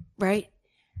 right?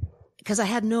 Because I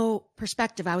had no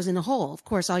perspective. I was in a hole. Of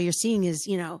course, all you're seeing is,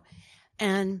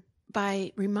 and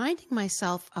by reminding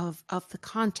myself of the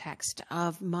context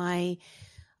of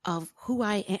who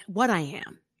I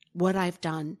am, what I've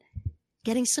done,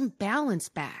 getting some balance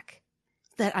back,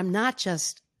 that I'm not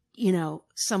just,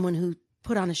 someone who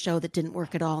put on a show that didn't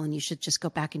work at all and you should just go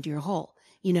back into your hole,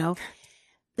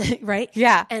 right?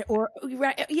 Yeah. Or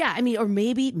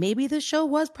maybe the show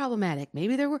was problematic.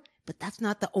 Maybe there were, but that's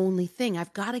not the only thing.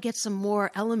 I've got to get some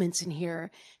more elements in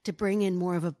here to bring in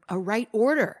more of a right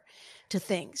order to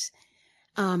things.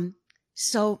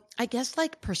 So I guess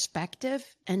like perspective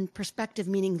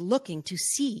meaning looking to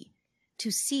see,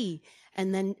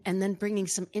 and then bringing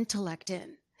some intellect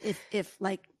in. If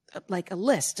like a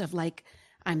list of like,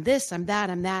 I'm this, I'm that,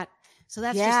 I'm that. So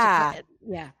that's just,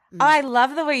 yeah. Oh, I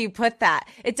love the way you put that.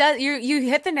 It does. You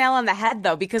hit the nail on the head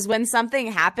though, because when something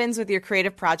happens with your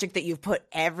creative project that you've put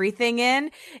everything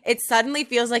in, it suddenly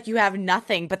feels like you have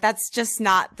nothing, but that's just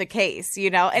not the case,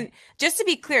 And just to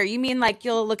be clear, you mean like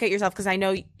you'll look at yourself, because I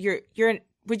know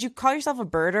would you call yourself a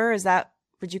birder?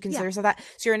 Would you consider yourself that?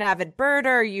 So you're an avid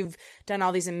birder. You've done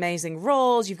all these amazing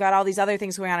roles. You've got all these other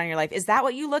things going on in your life. Is that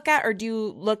what you look at, or do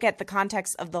you look at the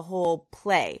context of the whole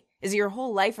play? Is it your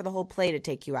whole life or the whole play to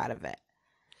take you out of it?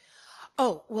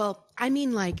 Oh, well, I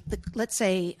mean, like, let's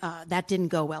say that didn't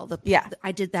go well.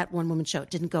 I did that one woman show.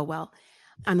 It didn't go well.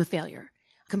 I'm a failure,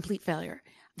 complete failure.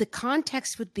 The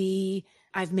context would be,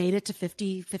 I've made it to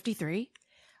 53.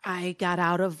 I got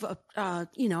out of,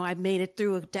 I made it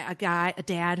through a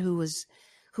dad who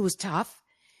was tough.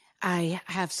 I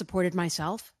have supported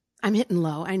myself. I'm hitting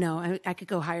low. I know I could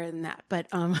go higher than that, but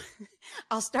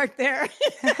I'll start there.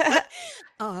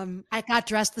 I got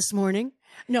dressed this morning.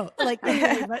 No, like,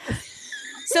 but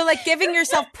so like giving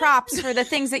yourself props for the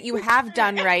things that you have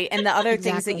done right and the other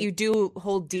things that you do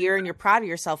hold dear and you're proud of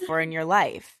yourself for in your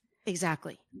life.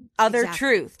 Exactly. Other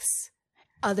truths.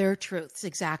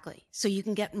 Exactly. So you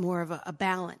can get more of a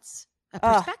balance, a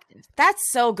perspective. That's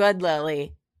so good,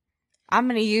 Lily. I'm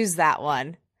going to use that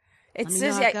one. It's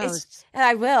just,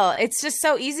 I will. It's just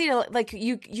so easy to like,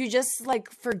 you just like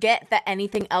forget that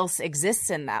anything else exists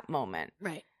in that moment.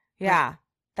 Right. Yeah. Right.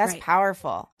 That's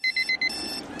powerful.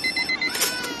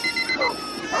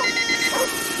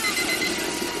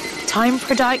 Time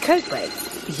for a Diet Coke break.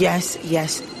 Yes.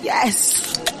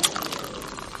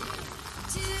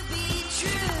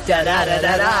 Da da da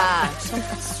da da.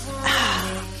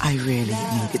 I really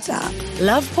needed that.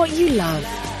 Love what you love.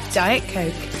 Diet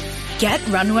Coke. Get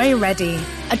Runway Ready.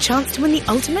 A chance to win the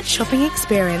ultimate shopping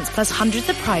experience plus hundreds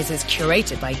of prizes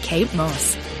curated by Kate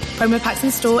Moss. Promo packs in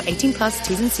store, 18 plus,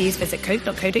 T's and C's. Visit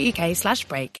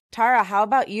coke.co.uk/break. Tara, how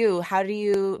about you? How do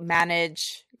you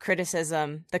manage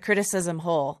the criticism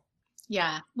hole.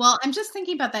 Yeah. Well, I'm just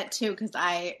thinking about that too, because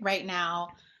right now,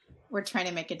 we're trying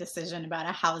to make a decision about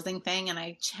a housing thing, and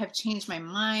I have changed my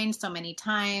mind so many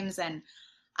times, and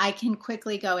I can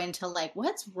quickly go into like,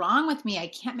 what's wrong with me? I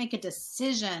can't make a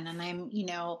decision, and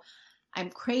I'm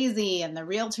crazy, and the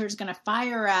realtor's going to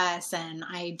fire us, and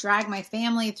I drag my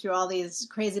family through all these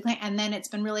crazy plans. And then it's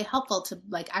been really helpful to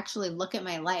like actually look at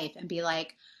my life and be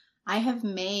like, I have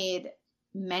made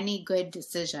many good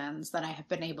decisions that I have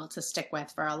been able to stick with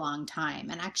for a long time,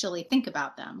 and actually think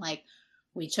about them. Like,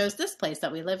 we chose this place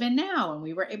that we live in now, and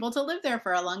we were able to live there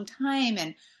for a long time.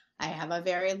 And I have a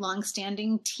very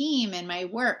long-standing team in my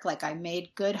work. Like, I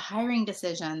made good hiring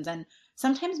decisions, and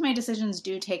sometimes my decisions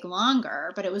do take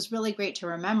longer, but it was really great to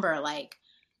remember, like,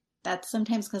 that's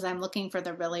sometimes because I'm looking for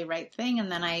the really right thing, and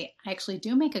then I actually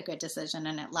do make a good decision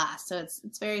and it lasts. So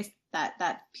it's very,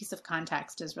 that piece of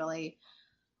context is really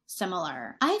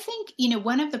similar. I think,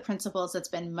 one of the principles that's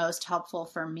been most helpful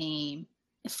for me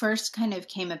first kind of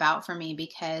came about for me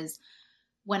because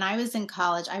when I was in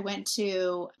college, I went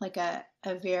to like a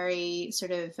very sort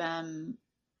of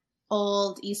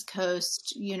old East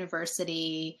Coast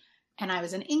university, and I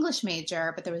was an English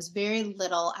major, but there was very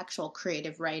little actual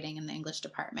creative writing in the English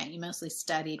department. You mostly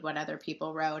studied what other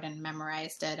people wrote and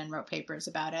memorized it and wrote papers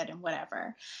about it and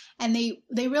whatever. And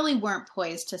they really weren't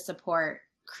poised to support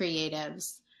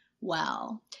creatives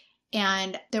well.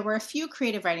 And there were a few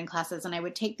creative writing classes, and I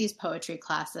would take these poetry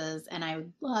classes, and I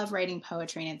would love writing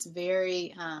poetry, and it's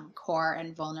very core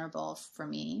and vulnerable for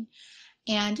me.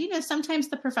 And, sometimes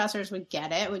the professors would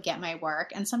get my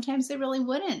work, and sometimes they really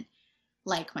wouldn't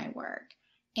like my work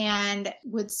and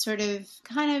would sort of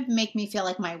kind of make me feel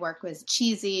like my work was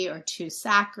cheesy or too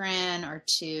saccharine or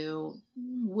too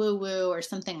woo-woo or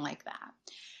something like that.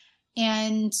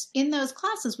 And in those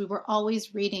classes, we were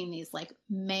always reading these like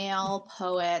male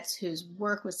poets whose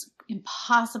work was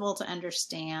impossible to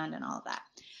understand and all of that.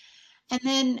 And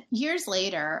then years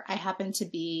later, I happened to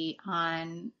be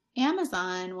on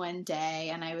Amazon one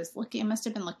day, and I must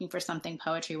have been looking for something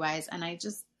poetry wise. And I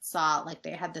just saw like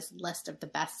they had this list of the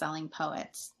best-selling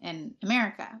poets in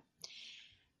America.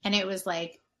 And it was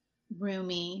like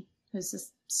Rumi, who's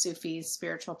this Sufi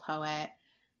spiritual poet,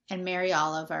 and Mary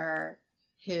Oliver,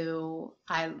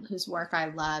 whose work I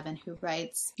love and who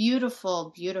writes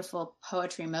beautiful, beautiful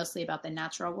poetry, mostly about the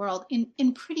natural world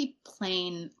in pretty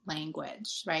plain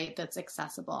language, right? That's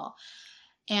accessible.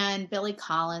 And Billy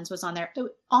Collins was on there.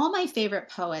 All my favorite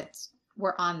poets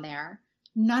were on there,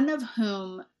 none of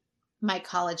whom my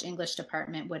college English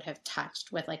department would have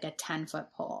touched with like a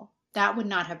 10-foot pole. That would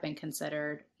not have been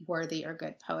considered worthy or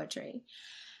good poetry.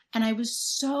 And I was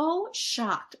so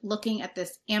shocked looking at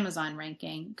this Amazon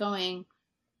ranking going,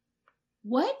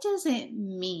 what does it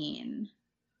mean?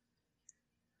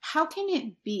 How can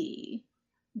it be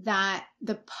that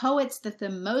the poets that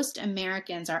the most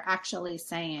Americans are actually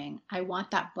saying, I want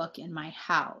that book in my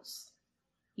house?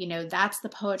 That's the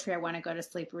poetry I want to go to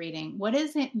sleep reading. What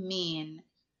does it mean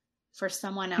for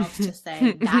someone else to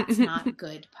say that's not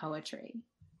good poetry?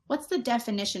 What's the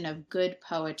definition of good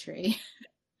poetry?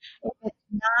 If it's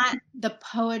not the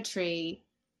poetry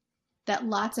that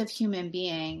lots of human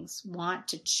beings want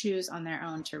to choose on their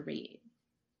own to read.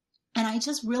 And I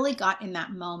just really got in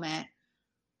that moment,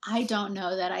 I don't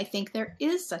know that I think there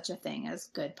is such a thing as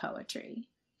good poetry,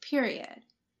 period.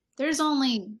 There's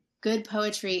only good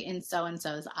poetry in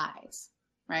so-and-so's eyes,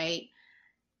 right?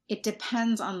 It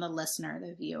depends on the listener,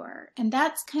 the viewer. And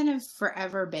that's kind of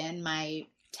forever been my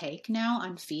take now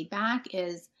on feedback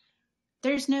is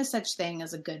there's no such thing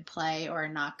as a good play or a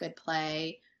not good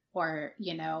play, or,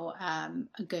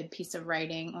 a good piece of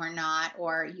writing or not,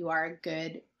 or you are a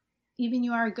good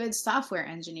software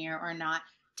engineer or not.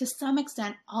 To some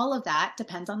extent, all of that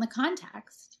depends on the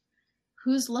context.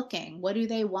 Who's looking? What do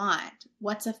they want?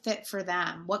 What's a fit for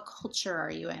them? What culture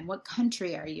are you in? What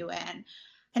country are you in?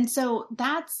 And so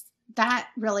that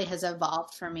really has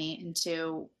evolved for me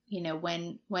into,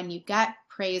 when you get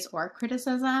praise or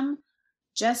criticism,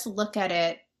 just look at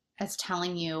it as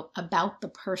telling you about the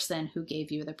person who gave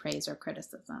you the praise or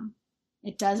criticism.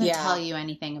 It doesn't tell you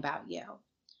anything about you.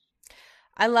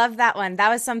 I love that one. That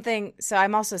was something. So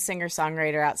I'm also a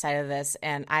singer-songwriter outside of this,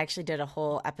 and I actually did a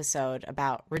whole episode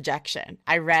about rejection.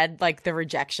 I read like the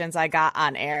rejections I got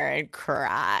on air and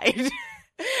cried.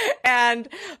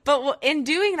 But in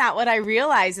doing that, what I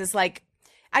realized is like,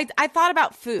 I thought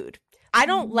about food. I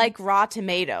don't like raw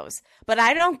tomatoes, but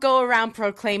I don't go around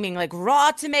proclaiming like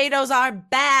raw tomatoes are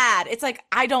bad. It's like,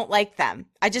 I don't like them.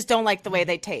 I just don't like the way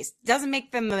they taste. Doesn't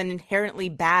make them an inherently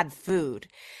bad food.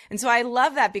 And so I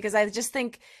love that, because I just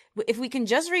think if we can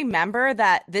just remember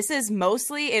that this is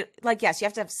mostly it, like, yes, you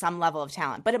have to have some level of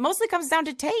talent, but it mostly comes down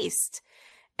to taste.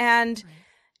 And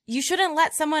you shouldn't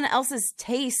let someone else's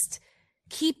taste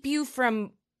keep you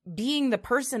from being the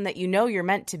person that you know you're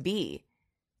meant to be.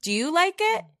 Do you like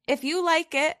it? If you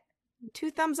like it,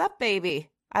 2 thumbs up, baby.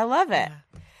 I love it.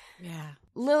 Yeah.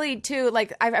 Lili, too,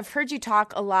 like I've heard you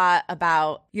talk a lot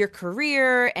about your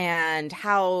career and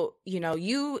how, you know,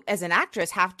 you as an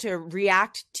actress have to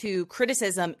react to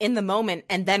criticism in the moment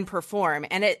and then perform.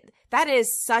 And that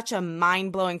is such a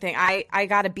mind-blowing thing. I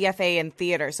got a BFA in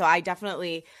theater, so I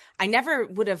never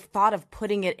would have thought of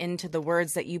putting it into the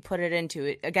words that you put it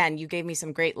into. Again, you gave me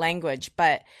some great language,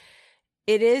 but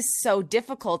it is so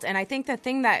difficult. And I think the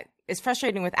thing that is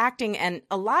frustrating with acting and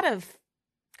a lot of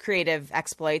creative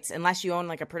exploits, unless you own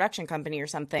like a production company or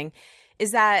something,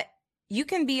 is that you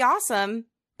can be awesome,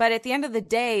 but at the end of the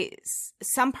day,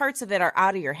 some parts of it are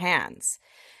out of your hands.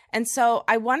 And so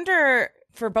I wonder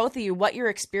for both of you what your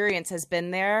experience has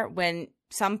been there when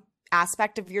some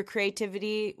aspect of your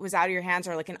creativity was out of your hands,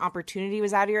 or like an opportunity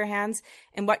was out of your hands,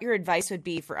 and what your advice would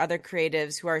be for other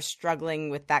creatives who are struggling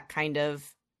with that kind of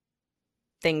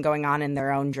thing going on in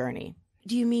their own journey.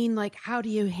 Do you mean like, how do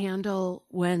you handle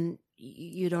when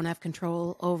you don't have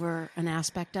control over an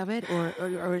aspect of it,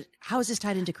 or how is this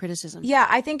tied into criticism? Yeah,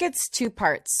 I think it's 2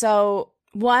 parts. So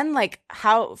one, like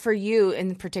how, for you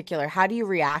in particular, how do you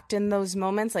react in those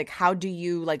moments? Like, how do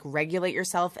you like regulate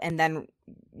yourself and then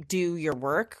do your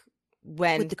work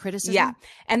when with the criticism? Yeah.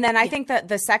 And then I think that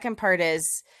the second part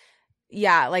is,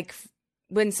 like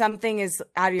when something is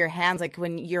out of your hands, like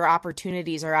when your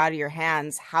opportunities are out of your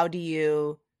hands, how do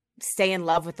you stay in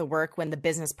love with the work when the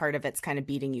business part of it's kind of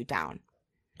beating you down?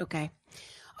 Okay.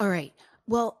 All right.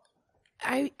 Well,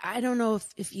 I don't know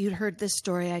if you'd heard this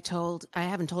story I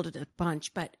haven't told it a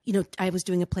bunch, but you know, I was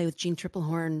doing a play with Jean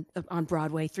Triplehorn on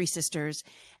Broadway, Three Sisters,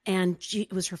 and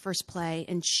it was her first play,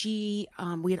 and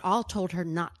we had all told her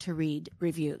not to read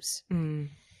reviews.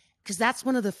 Because that's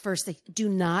one of the first things. Do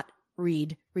not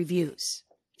read reviews.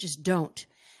 Just don't.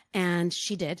 And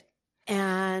she did.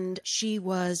 And she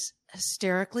was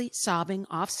hysterically sobbing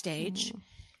off stage.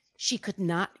 She could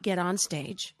not get on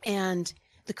stage. And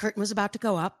the curtain was about to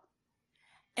go up.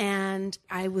 And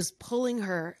I was pulling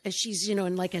her as she's, you know,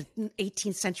 in like an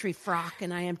 18th century frock,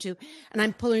 and I am too. And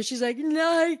I'm pulling her. She's like, no,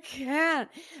 I can't.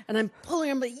 And I'm pulling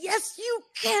her. I'm like, yes, you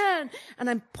can. And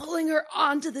I'm pulling her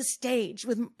onto the stage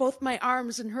with both my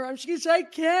arms and her arms. She goes, I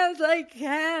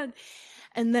can't.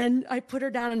 And then I put her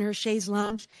down in her chaise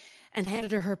lounge and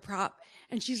handed her prop.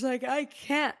 And she's like, I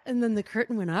can't. And then the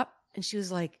curtain went up and she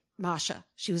was like, Masha.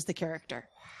 She was the character.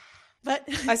 But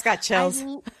I just got chills.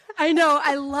 I know.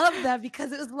 I love that,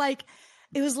 because it was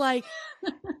like,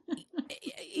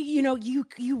 you know, you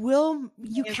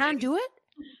can do it.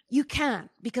 You can,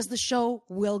 because the show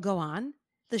will go on.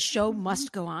 The show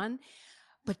must go on,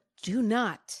 but do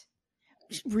not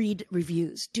read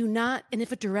reviews. Do not. And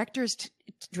if a director is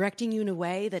directing you in a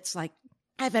way that's like,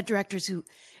 I've had directors who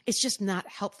it's just not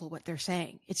helpful what they're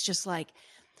saying. It's just like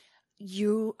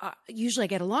usually I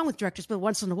get along with directors, but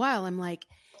once in a while I'm like,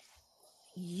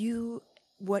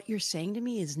 what you're saying to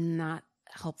me is not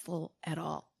helpful at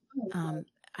all.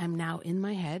 I'm now in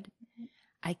my head.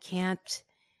 I can't,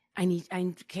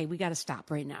 okay, we got to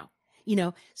stop right now. You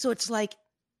know, so it's like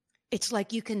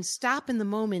you can stop in the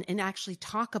moment and actually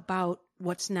talk about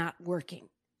what's not working.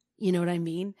 You know what I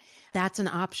mean? That's an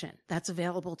option that's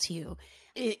available to you.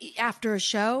 After a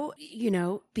show, you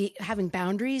know, having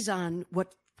boundaries on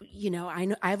what, you know,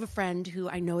 I have a friend who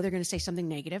I know they're going to say something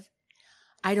negative.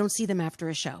 I don't see them after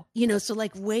a show, you know, so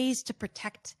like ways to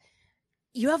protect,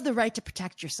 you have the right to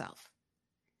protect yourself,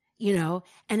 you know,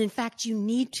 and in fact, you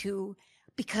need to,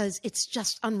 because it's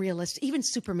just unrealistic. Even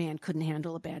Superman couldn't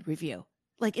handle a bad review.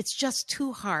 Like, it's just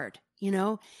too hard, you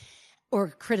know, or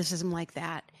criticism like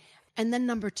that. And then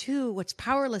number 2, what's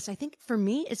powerless, I think for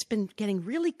me, it's been getting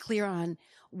really clear on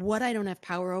what I don't have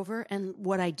power over and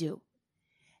what I do.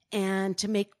 And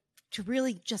to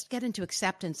really just get into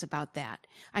acceptance about that.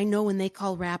 I know when they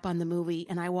call wrap on the movie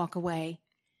and I walk away,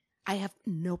 I have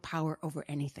no power over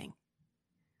anything.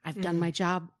 I've done my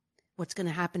job. What's going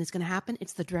to happen is going to happen.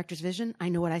 It's the director's vision. I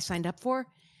know what I signed up for.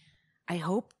 I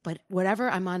hope, but whatever,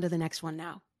 I'm on to the next one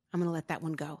now. I'm going to let that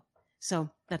one go. So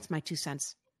that's my 2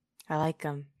 cents. I like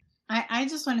them. I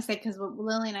just want to say, because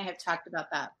Lili and I have talked about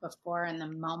that before, and the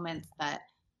moments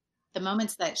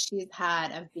that she's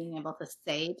had of being able to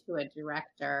say to a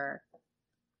director,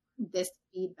 this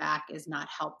feedback is not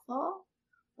helpful,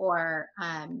 or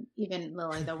even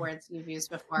Lily, the words you've used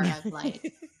before of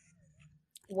like,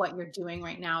 what you're doing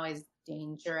right now is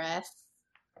dangerous,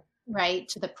 right,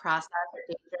 to the process, or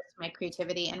dangerous to my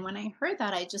creativity. And when I heard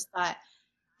that, I just thought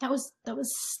that was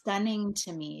stunning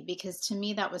to me, because to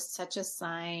me that was such a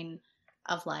sign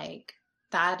of like,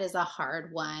 that is a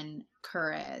hard won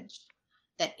courage,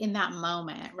 that in that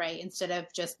moment, right, instead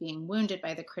of just being wounded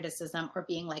by the criticism or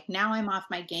being like, now I'm off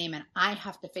my game and I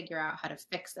have to figure out how to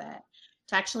fix it,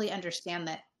 to actually understand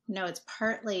that, no, it's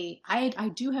partly,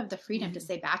 I do have the freedom to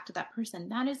say back to that person,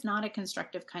 that is not a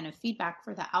constructive kind of feedback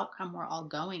for the outcome we're all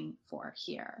going for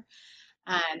here.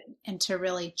 And to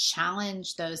really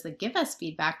challenge those that give us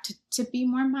feedback to be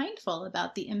more mindful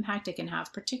about the impact it can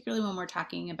have, particularly when we're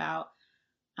talking about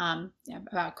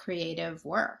creative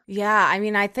work. Yeah, I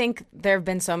mean, I think there have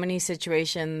been so many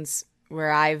situations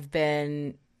where I've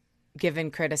been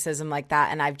given criticism like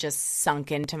that and I've just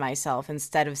sunk into myself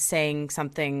instead of saying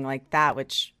something like that,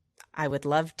 which I would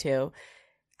love to.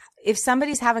 If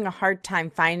somebody's having a hard time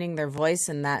finding their voice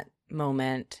in that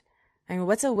moment, I mean,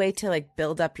 what's a way to like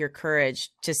build up your courage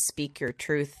to speak your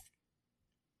truth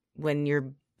when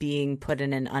you're being put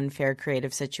in an unfair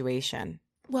creative situation?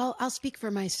 Well, I'll speak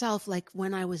for myself. Like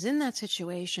when I was in that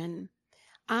situation,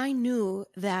 I knew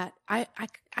that I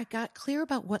got clear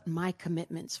about what my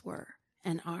commitments were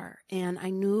and are. And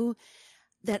I knew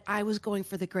that I was going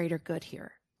for the greater good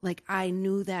here. Like I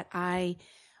knew that I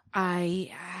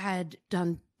had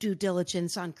done due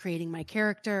diligence on creating my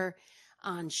character,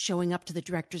 on showing up to the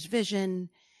director's vision,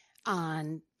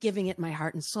 on giving it my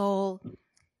heart and soul,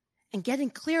 and getting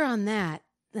clear on that.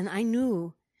 Then I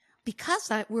knew, because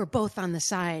we're both on the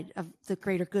side of the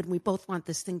greater good and we both want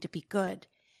this thing to be good,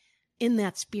 in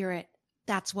that spirit,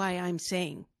 that's why I'm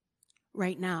saying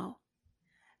right now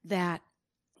that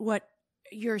what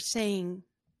you're saying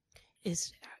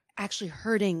is actually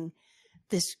hurting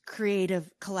this creative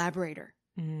collaborator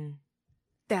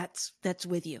that's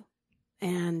with you.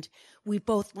 And we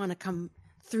both want to come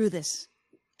through this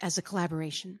as a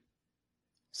collaboration.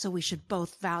 So we should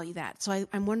both value that. So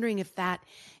I'm wondering if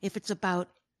it's about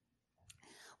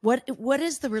what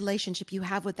is the relationship you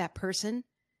have with that person?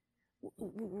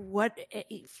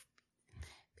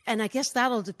 And I guess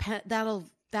that'll depend, the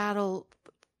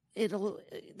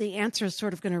answer is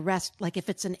sort of going to rest. Like if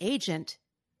it's an agent,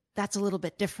 that's a little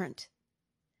bit different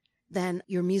than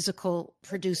your musical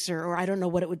producer, or I don't know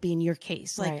what it would be in your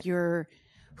case. Like right.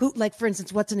 Like for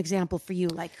instance, what's an example for you?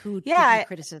 Like who gives you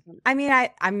criticism? I mean,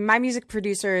 my music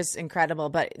producer is incredible,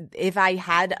 but if I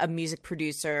had a music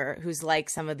producer who's like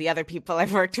some of the other people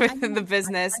I've worked with in the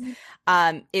business,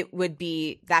 it would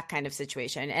be that kind of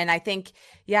situation. And I think,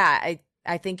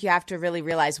 I think you have to really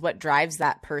realize what drives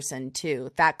that person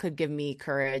too. That could give me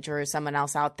courage, or someone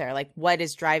else out there, like what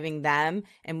is driving them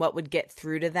and what would get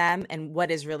through to them and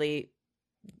what is really,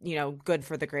 good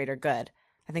for the greater good.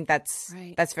 I think that's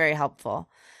very helpful.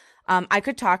 I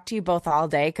could talk to you both all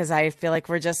day because I feel like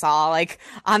we're just all like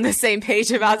on the same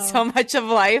page about so much of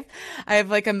life. I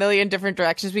have like a million different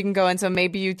directions we can go in. So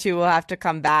maybe you two will have to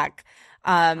come back.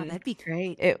 That'd be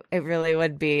great. It really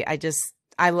would be.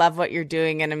 I love what you're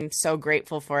doing and I'm so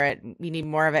grateful for it. We need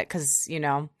more of it because,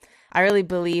 I really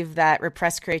believe that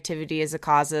repressed creativity is a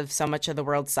cause of so much of the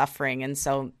world's suffering. And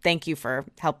so thank you for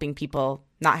helping people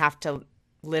not have to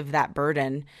live that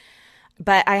burden.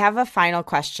 But I have a final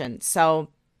question. So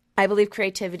I believe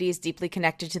creativity is deeply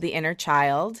connected to the inner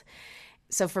child.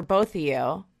 So for both of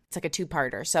you, it's like a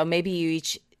two-parter. So maybe you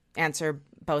each answer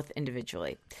both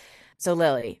individually. So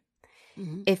Lili,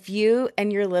 if you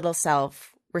and your little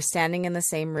self were standing in the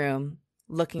same room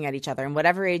looking at each other, in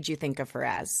whatever age you think of her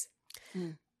as,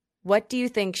 what do you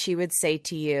think she would say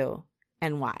to you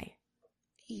and why?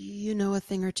 You know a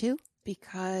thing or two,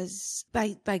 because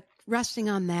by resting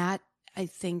on that, I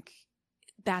think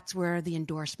that's where the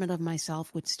endorsement of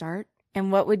myself would start.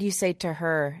 And what would you say to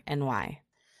her and why?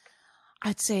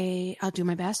 I'd say I'll do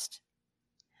my best.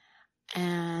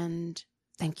 And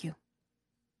thank you.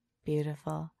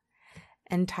 Beautiful.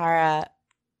 And Tara,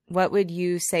 what would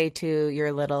you say to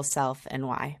your little self and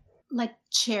why? Like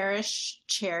cherish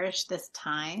this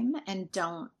time and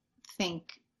don't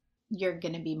think you're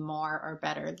going to be more or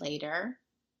better later,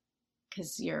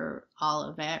 because you're all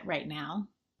of it right now.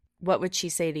 What would she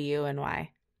say to you and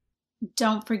why?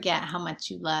 Don't forget how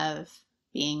much you love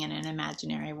being in an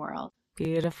imaginary world.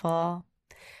 Beautiful.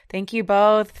 Thank you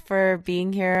both for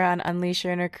being here on Unleash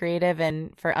Your Inner Creative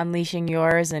and for unleashing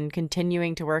yours and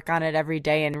continuing to work on it every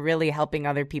day and really helping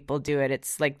other people do it.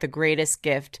 It's like the greatest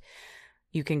gift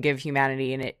you can give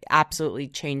humanity, and it absolutely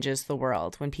changes the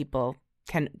world when people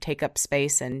can take up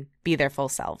space and be their full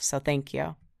self. So thank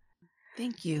you.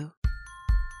 Thank you.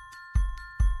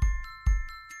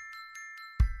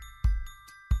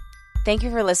 Thank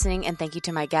you for listening, and thank you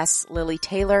to my guests, Lili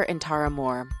Taylor and Tara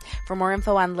Mohr. For more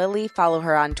info on Lili, follow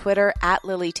her on Twitter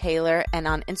 @Lili Taylor and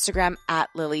on Instagram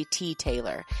 @Lili T.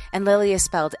 Taylor. And Lili is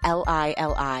spelled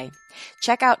Lili.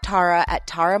 Check out Tara at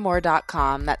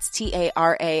taramohr.com. That's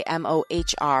TARAMOHR.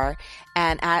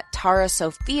 And at Tara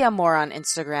Sophia Mohr on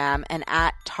Instagram and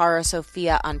at Tara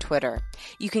Sophia on Twitter.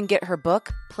 You can get her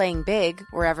book, Playing Big,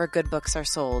 wherever good books are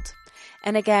sold.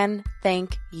 And again,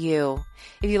 thank you.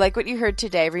 If you like what you heard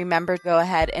today, remember to go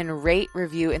ahead and rate,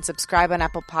 review, and subscribe on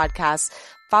Apple Podcasts.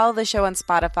 Follow the show on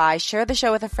Spotify, share the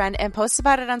show with a friend, and post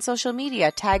about it on social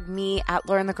media. Tag me at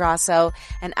Lauren LaGrasso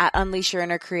and at Unleash Your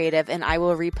Inner Creative, and I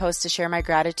will repost to share my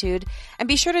gratitude. And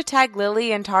be sure to tag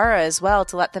Lili and Tara as well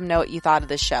to let them know what you thought of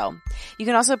the show. You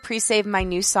can also pre-save my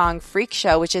new song, Freak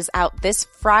Show, which is out this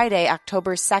Friday,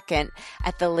 October 2nd,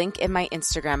 at the link in my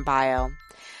Instagram bio.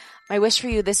 My wish for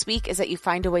you this week is that you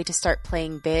find a way to start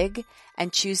playing big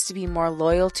and choose to be more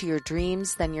loyal to your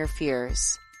dreams than your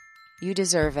fears. You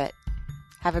deserve it.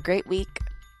 Have a great week.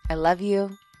 I love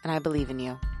you, and I believe in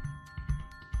you.